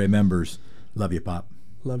X-Ray members. Love you, Pop.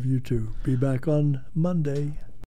 Love you too. Be back on Monday.